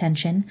stand to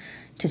attention,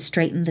 to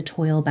straighten the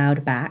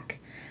toil-bowed back.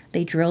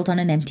 They drilled on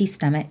an empty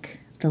stomach,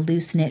 the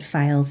loose-knit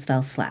files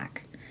fell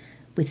slack.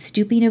 With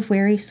stooping of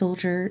weary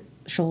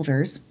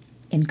shoulders,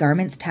 in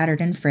garments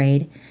tattered and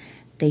frayed,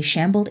 they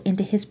shambled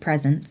into his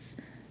presence,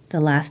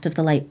 the last of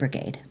the Light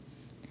Brigade.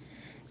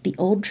 The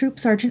old troop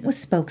sergeant was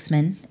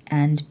spokesman,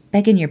 and,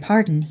 "Beggin' your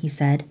pardon," he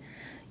said,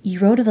 "you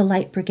wrote of the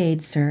Light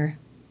Brigade, sir.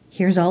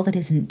 Here's all that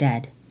isn't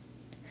dead.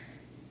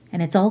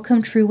 And it's all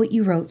come true what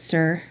you wrote,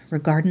 sir,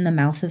 regardin' the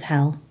mouth of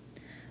hell.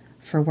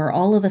 For we're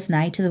all of us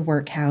nigh to the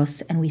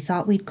workhouse, and we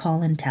thought we'd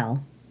call and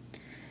tell.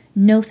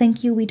 No,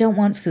 thank you, we don't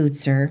want food,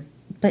 sir,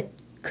 but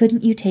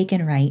couldn't you take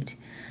and write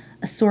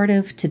a sort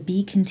of to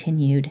be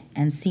continued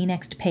and see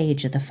next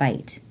page of the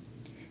fight?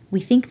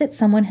 We think that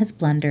someone has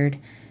blundered,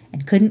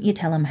 and couldn't you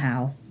tell him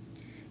how?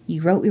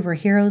 You wrote we were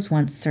heroes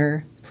once,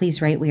 sir.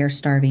 Please write we are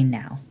starving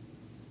now.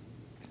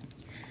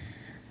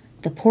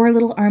 The poor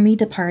little army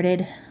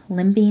departed,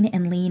 limping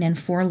and lean and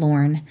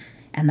forlorn,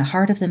 and the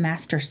heart of the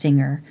master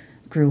singer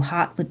grew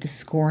hot with the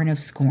scorn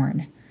of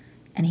scorn.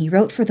 And he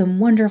wrote for them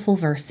wonderful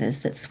verses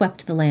that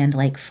swept the land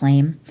like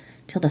flame,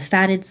 till the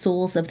fatted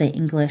souls of the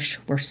English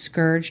were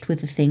scourged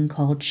with the thing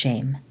called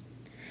shame.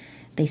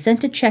 They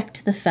sent a check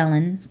to the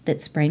felon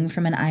that sprang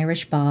from an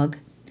Irish bog.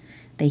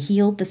 They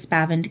healed the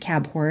spavined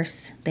cab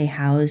horse, they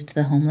housed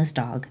the homeless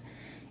dog.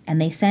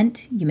 And they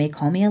sent, you may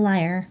call me a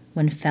liar,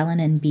 when felon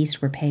and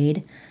beast were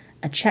paid,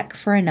 a check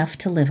for enough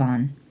to live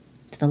on,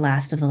 to the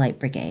last of the Light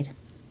Brigade.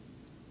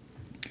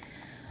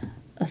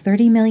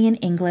 30 million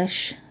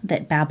English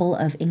that babble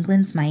of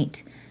England's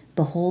might,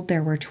 behold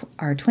there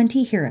are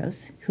 20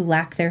 heroes who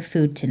lack their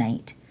food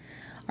tonight.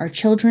 Our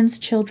children's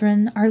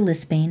children are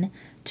lisping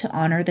to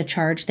honor the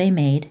charge they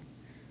made,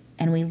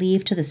 and we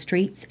leave to the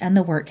streets and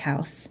the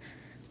workhouse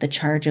the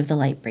charge of the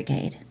Light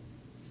Brigade.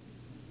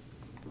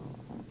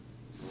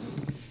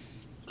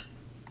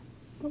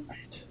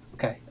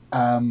 Okay.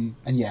 And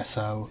yeah,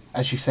 so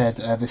as you said,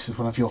 this is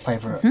one of your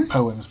favourite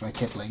poems by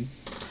Kipling,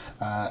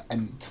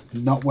 and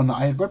not one that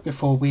I had read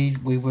before. We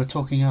were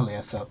talking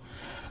earlier. So,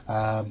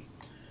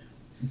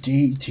 do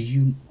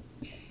you?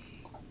 I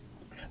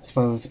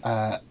suppose.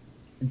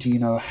 Do you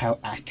know how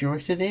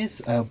accurate it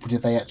is?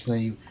 Did they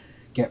actually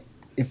get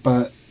it,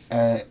 but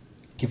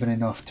given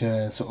enough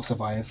to sort of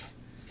survive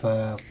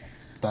for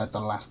the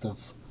last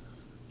of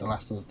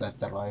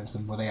their lives,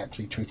 and were they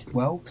actually treated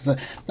well? Because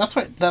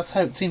that's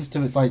how it seems to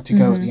like to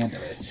go at the end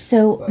of it.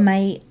 So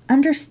my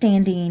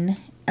understanding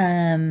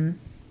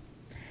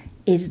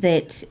is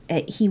that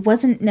he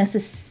wasn't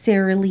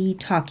necessarily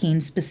talking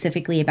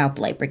specifically about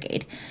the Light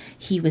Brigade.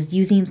 He was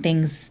using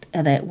things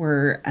that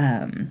were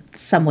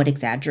somewhat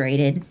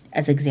exaggerated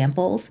as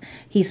examples.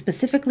 He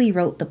specifically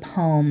wrote the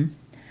poem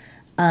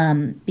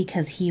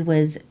because he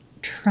was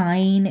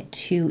trying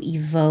to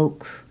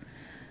evoke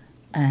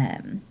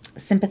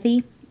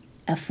sympathy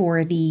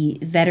for the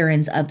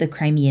veterans of the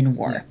Crimean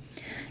War. Yeah.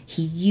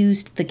 He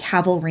used the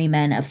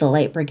cavalrymen of the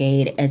Light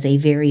Brigade as a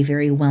very,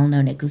 very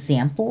well-known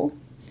example,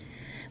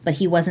 but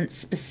he wasn't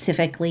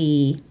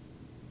specifically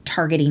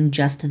targeting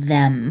just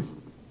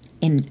them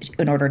in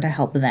order to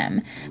help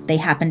them. They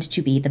happened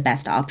to be the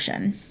best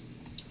option.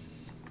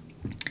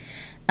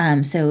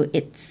 So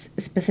it's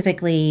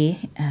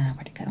specifically,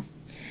 where'd it go?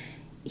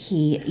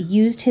 He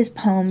used his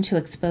poem to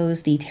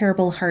expose the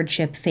terrible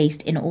hardship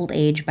faced in old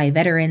age by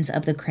veterans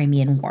of the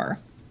Crimean War.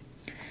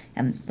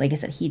 And like I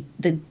said,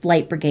 the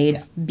Light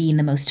Brigade being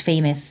the most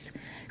famous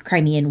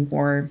Crimean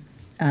War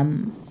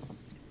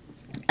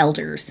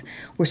elders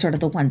were sort of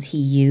the ones he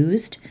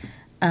used.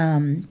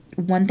 One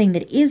thing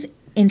that is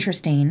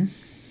interesting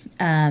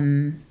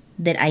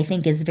that I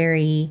think is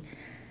very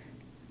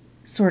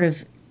sort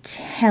of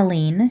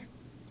telling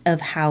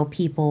of how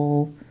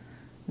people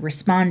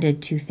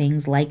responded to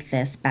things like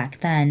this back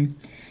then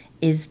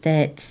is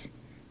that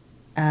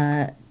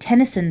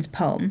Tennyson's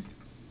poem,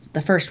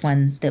 the first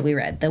one that we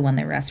read, the one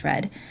that Russ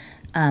read,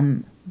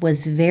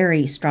 was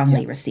very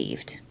strongly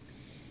received.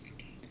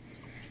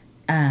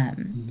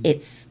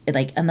 It's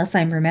like, unless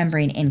I'm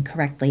remembering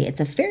incorrectly, it's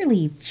a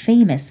fairly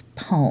famous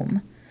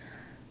poem.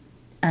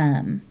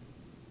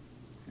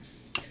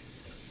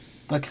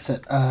 Like I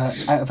said,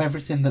 out of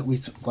everything that we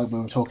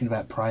were talking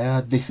about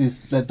prior, this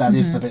is that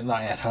is the bit that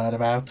I had heard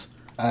about,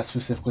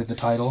 specifically the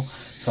title.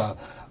 So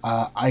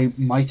I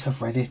might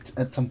have read it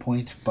at some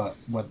point, but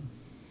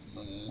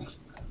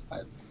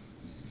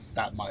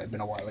that might have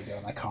been a while ago,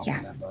 and I can't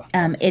remember.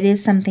 It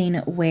is something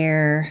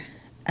where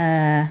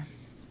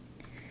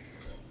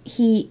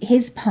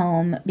his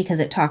poem,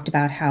 because it talked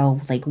about how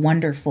like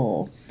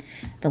wonderful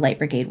the Light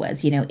Brigade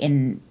was. You know,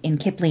 in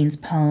Kipling's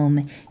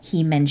poem,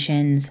 he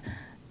mentions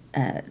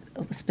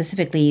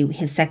specifically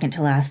his second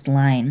to last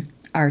line: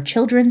 "Our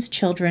children's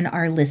children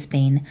are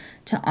lisping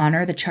to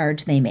honor the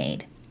charge they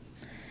made."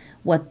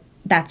 What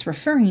that's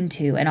referring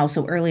to, and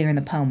also earlier in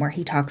the poem where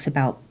he talks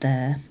about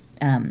the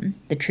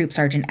troop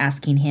sergeant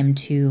asking him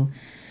to,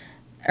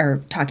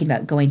 or talking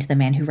about going to the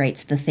man who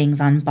writes the things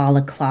on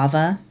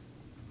balaclava,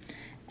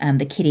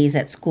 the kiddies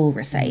at school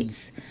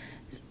recites.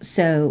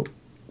 So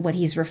what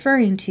he's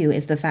referring to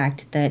is the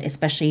fact that,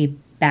 especially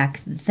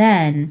back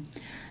then,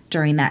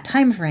 during that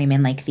time frame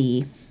in like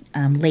the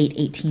late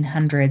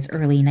 1800s,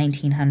 early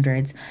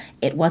 1900s,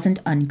 it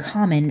wasn't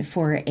uncommon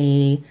for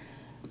a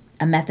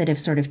method of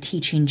sort of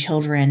teaching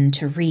children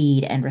to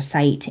read and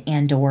recite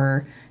and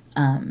or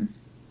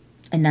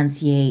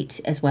enunciate,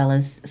 as well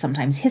as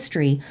sometimes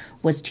history,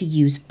 was to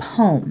use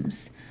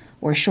poems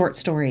or short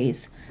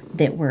stories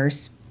that were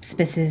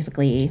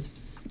specifically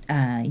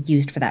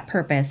used for that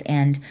purpose.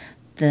 And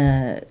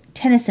the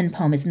Tennyson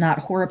poem is not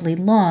horribly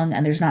long,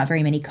 and there's not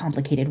very many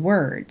complicated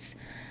words.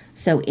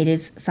 So it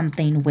is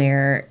something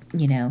where,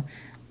 you know,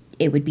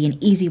 it would be an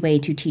easy way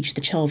to teach the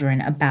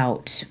children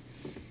about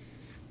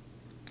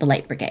the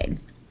Light Brigade.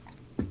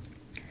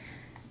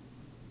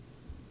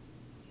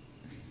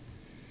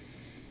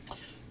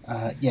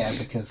 Yeah,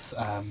 because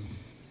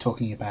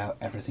talking about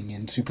everything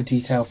in super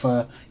detail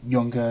for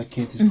younger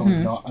kids is probably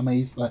not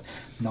amazing, like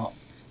not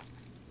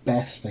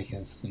best,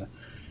 because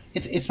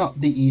it's not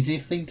the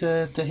easiest thing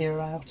to hear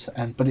out,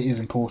 but it is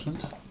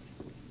important.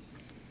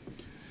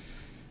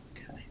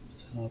 Okay,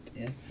 so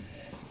yeah,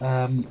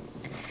 right,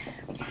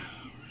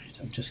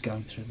 I'm just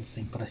going through the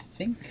thing, but I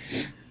think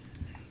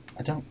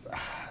I don't.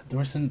 There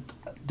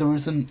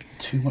isn't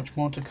too much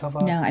more to cover.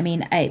 No, I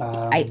mean,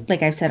 I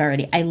like I've said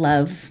already, I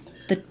love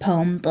the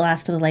poem "The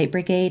Last of the Light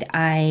Brigade."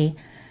 I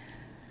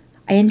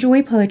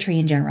enjoy poetry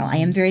in general. I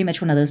am very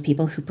much one of those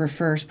people who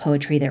prefers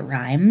poetry that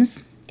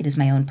rhymes. It is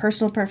my own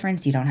personal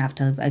preference. You don't have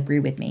to agree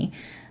with me.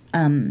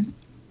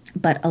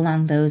 But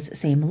along those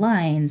same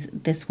lines,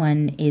 this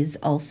one is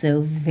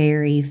also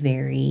very,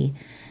 very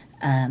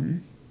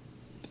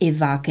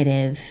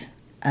evocative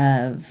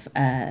of...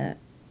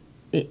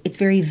 it's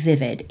very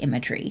vivid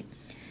imagery.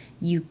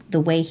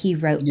 The way he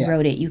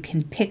wrote it, you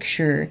can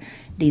picture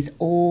these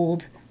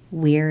old,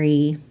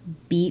 weary,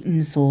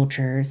 beaten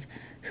soldiers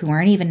who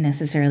aren't even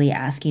necessarily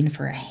asking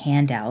for a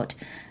handout.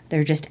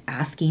 They're just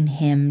asking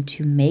him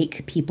to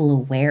make people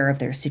aware of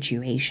their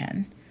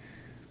situation.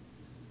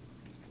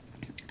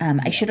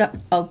 I should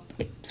have... Oh,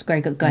 sorry,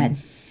 go ahead.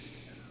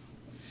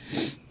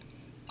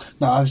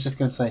 No, I was just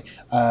going to say,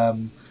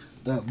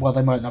 while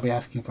they might not be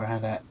asking for a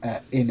handout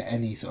in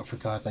any sort of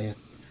regard,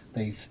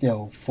 they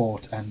still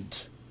fought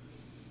and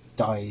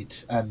died,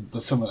 and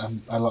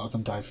a lot of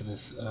them died for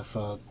this,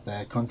 for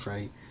their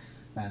country,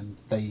 and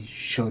they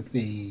should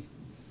be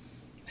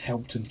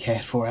helped and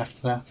cared for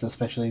after that,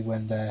 especially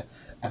when they're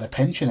at a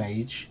pension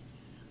age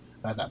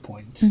at that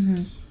point.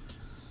 Mm-hmm.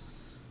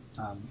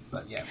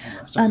 But yeah,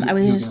 I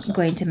was just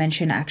going to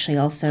mention actually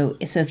also,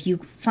 so if you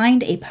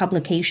find a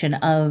publication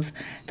of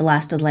The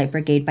Last of the Light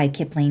Brigade by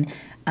Kipling,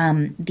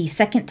 the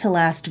second to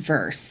last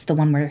verse, the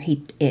one where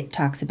it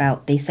talks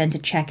about they sent a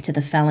check to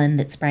the felon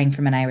that sprang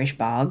from an Irish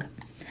bog,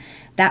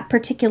 that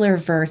particular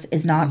verse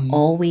is not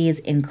always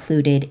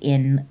included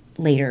in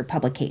later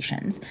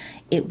publications.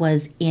 It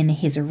was in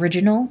his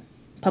original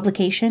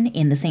publication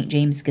in the St.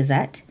 James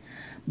Gazette,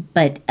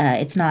 but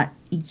it's not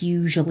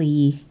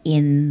usually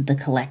in the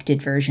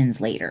collected versions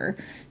later.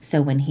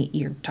 So when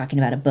you're talking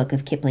about a book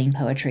of Kipling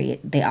poetry,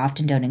 they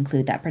often don't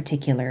include that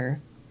particular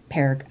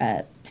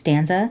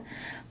stanza.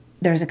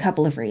 There's a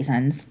couple of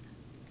reasons.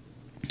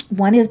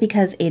 One is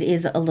because it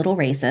is a little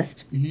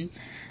racist.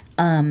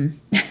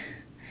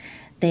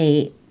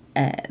 They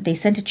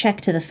sent a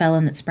check to the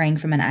felon that sprang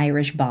from an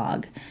Irish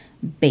bog.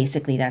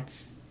 Basically,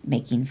 that's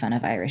making fun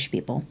of Irish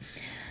people.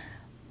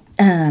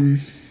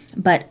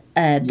 But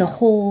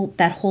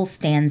that whole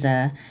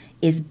stanza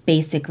is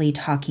basically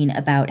talking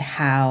about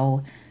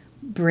how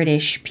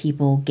British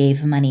people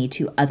gave money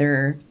to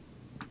other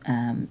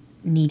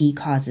needy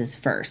causes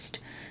first.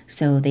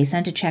 So they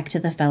sent a check to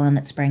the felon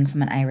that sprang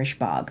from an Irish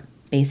bog.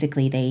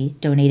 Basically, they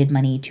donated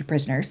money to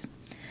prisoners.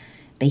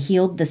 They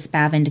healed the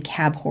spavined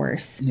cab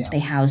horse. Yeah. They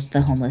housed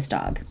the homeless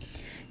dog.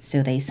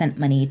 So they sent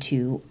money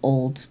to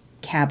old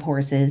cab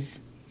horses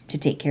to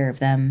take care of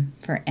them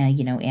for,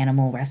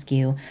 animal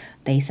rescue.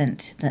 They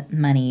sent the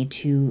money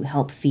to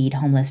help feed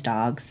homeless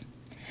dogs.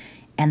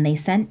 And they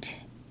sent,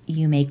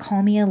 you may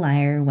call me a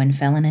liar when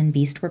felon and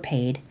beast were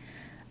paid,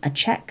 a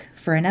check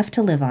for enough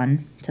to live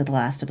on to the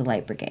Last of the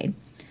Light Brigade.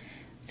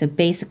 So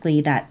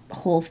basically that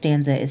whole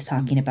stanza is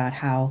talking about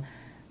how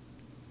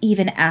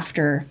even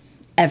after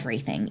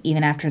everything,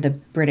 even after the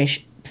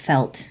British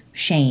felt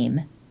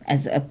shame,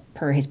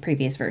 per his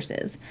previous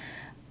verses,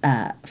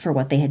 for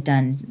what they had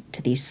done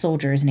to these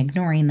soldiers and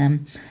ignoring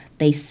them,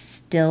 they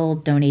still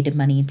donated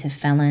money to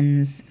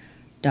felons,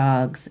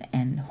 dogs,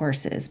 and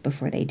horses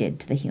before they did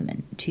to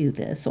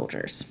the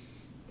soldiers.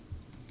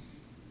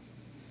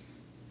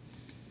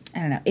 I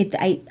don't know.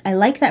 I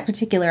like that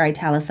particular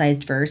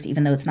italicized verse,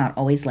 even though it's not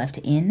always left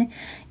in.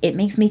 It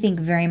makes me think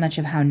very much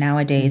of how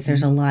nowadays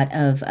there's a lot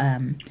of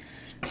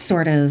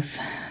sort of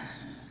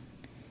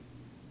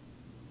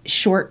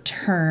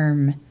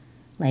short-term,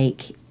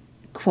 like,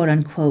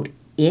 quote-unquote,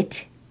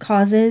 it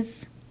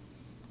causes.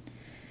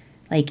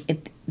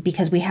 Like,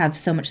 because we have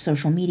so much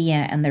social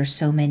media and there's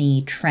so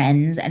many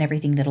trends and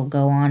everything that'll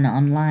go on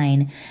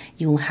online,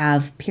 you'll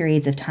have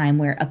periods of time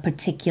where a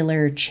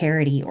particular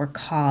charity or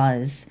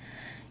cause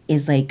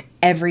is like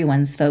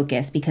everyone's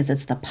focus because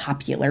it's the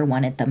popular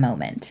one at the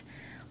moment.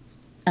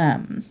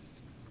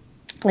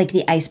 Like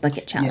the Ice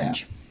Bucket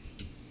Challenge.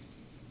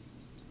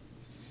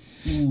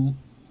 Yeah.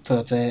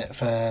 For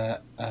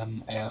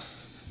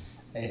ALS.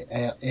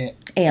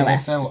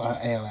 ALS or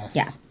ALS?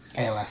 Yeah.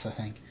 ALS, I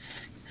think.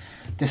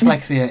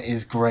 Dyslexia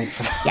is great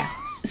for that. Yeah.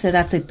 So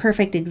that's a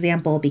perfect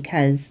example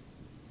because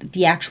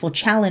the actual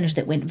challenge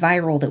that went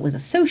viral that was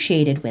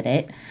associated with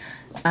it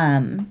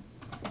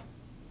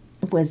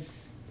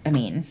was,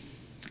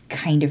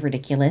 kind of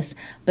ridiculous,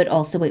 but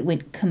also it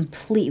went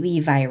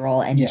completely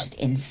viral and just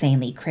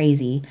insanely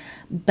crazy.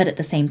 But at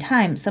the same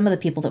time, some of the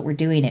people that were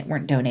doing it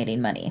weren't donating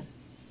money.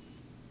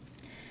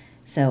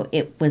 So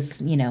it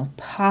was,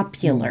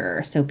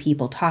 popular, so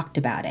people talked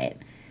about it.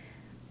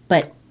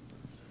 But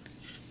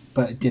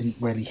it didn't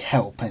really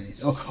help any,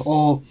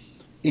 or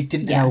it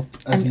didn't help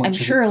as much. I'm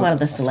sure a lot of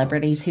the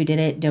celebrities who did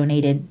it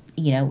donated,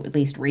 at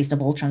least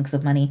reasonable chunks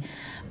of money,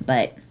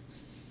 but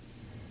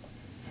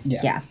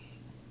yeah.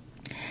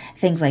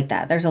 Things like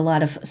that. There's a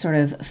lot of sort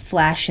of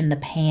flash in the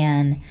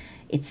pan,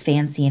 it's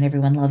fancy and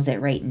everyone loves it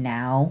right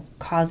now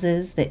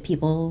causes that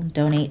people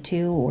donate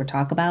to or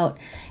talk about.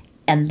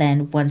 And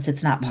then once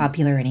it's not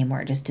popular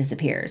anymore, it just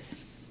disappears.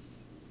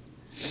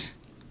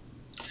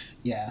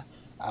 Yeah.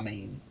 I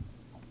mean,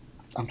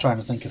 I'm trying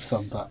to think of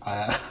some, but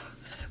my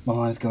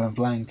mind's going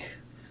blank.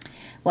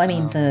 Well, I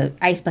mean, the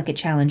Ice Bucket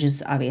Challenge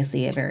is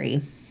obviously a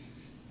very,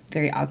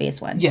 very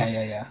obvious one.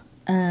 Yeah.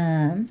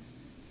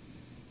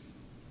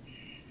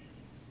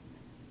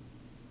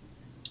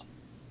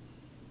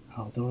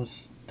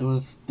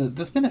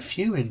 There's been a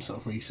few in sort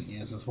of recent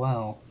years as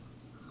well.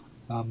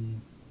 I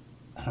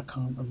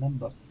can't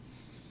remember.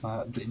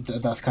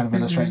 That's kind of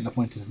illustrating the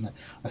point, isn't it?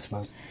 I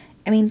suppose.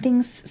 I mean,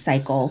 things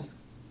cycle.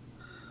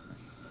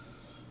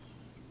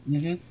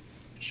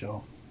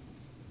 Sure.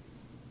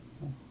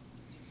 Okay.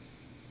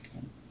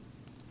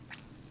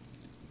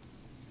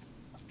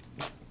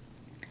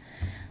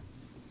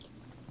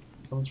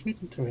 I was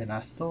reading through it and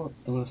I thought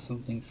there was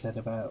something said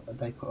about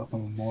they put up a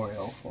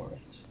memorial for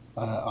it.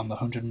 On the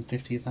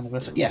 150th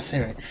anniversary. Yes,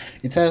 here it is.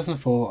 In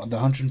 2004, on the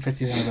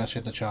 150th anniversary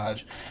of the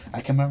charge,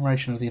 a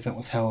commemoration of the event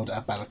was held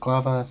at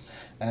Balaclava,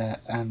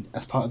 and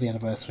as part of the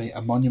anniversary,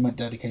 a monument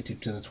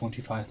dedicated to the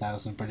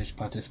 25,000 British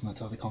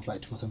participants of the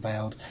conflict was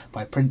unveiled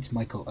by Prince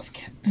Michael of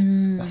Kent.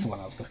 That's the one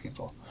I was looking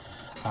for.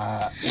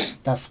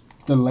 That's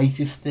the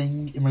latest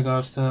thing in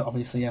regards to,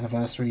 obviously,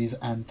 anniversaries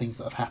and things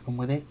that have happened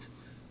with it.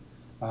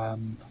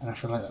 And I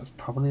feel like that's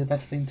probably the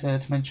best thing to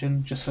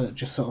mention, just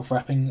sort of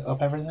wrapping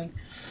up everything.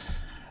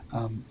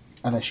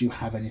 Unless you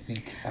have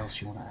anything else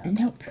you want to add.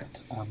 Nope.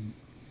 But,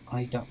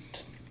 I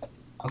don't.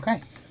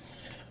 Okay.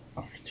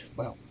 Alright,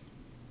 well,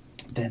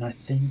 then I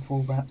think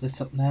we'll wrap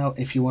this up now.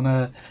 If you want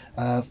to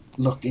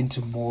look into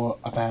more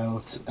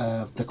about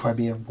the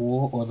Crimean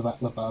War or the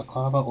Battle of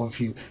Balaclava, or if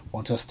you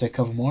want us to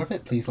cover more of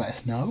it, please let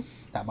us know.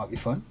 That might be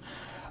fun.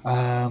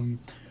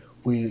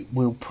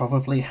 We'll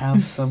probably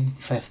have some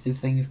festive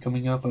things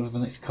coming up over the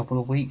next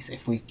couple of weeks.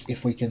 If we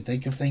can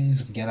think of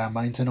things and get our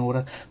minds in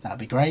order, that'd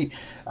be great.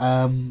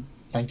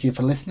 Thank you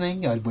for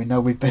listening. We know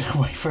we've been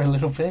away for a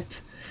little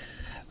bit.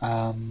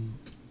 That's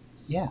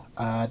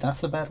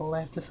about all I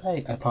have to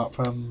say. Apart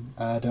from,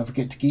 don't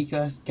forget to geek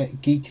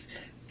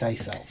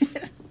thyself.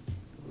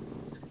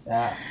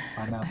 Bye,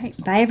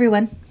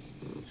 everyone.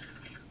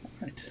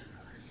 Right.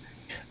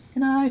 Good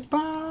night.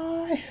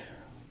 Bye.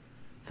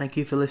 Thank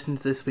you for listening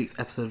to this week's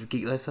episode of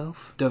Geek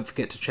Thyself. Don't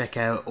forget to check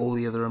out all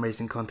the other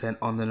amazing content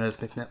on the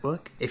Nerdsmith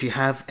Network. If you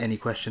have any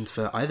questions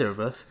for either of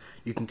us,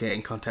 you can get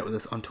in contact with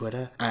us on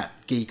Twitter at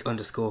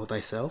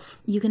geek_thyself.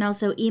 You can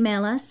also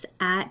email us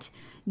at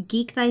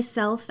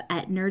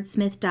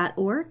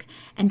geekthyself@nerdsmith.org.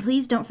 And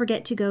please don't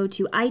forget to go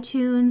to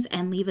iTunes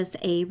and leave us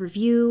a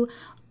review,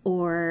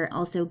 or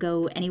also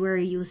go anywhere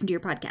you listen to your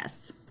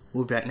podcasts.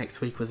 We'll be back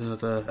next week with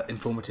another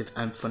informative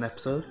and fun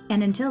episode.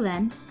 And until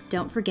then,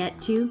 don't forget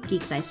to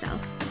geek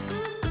thyself.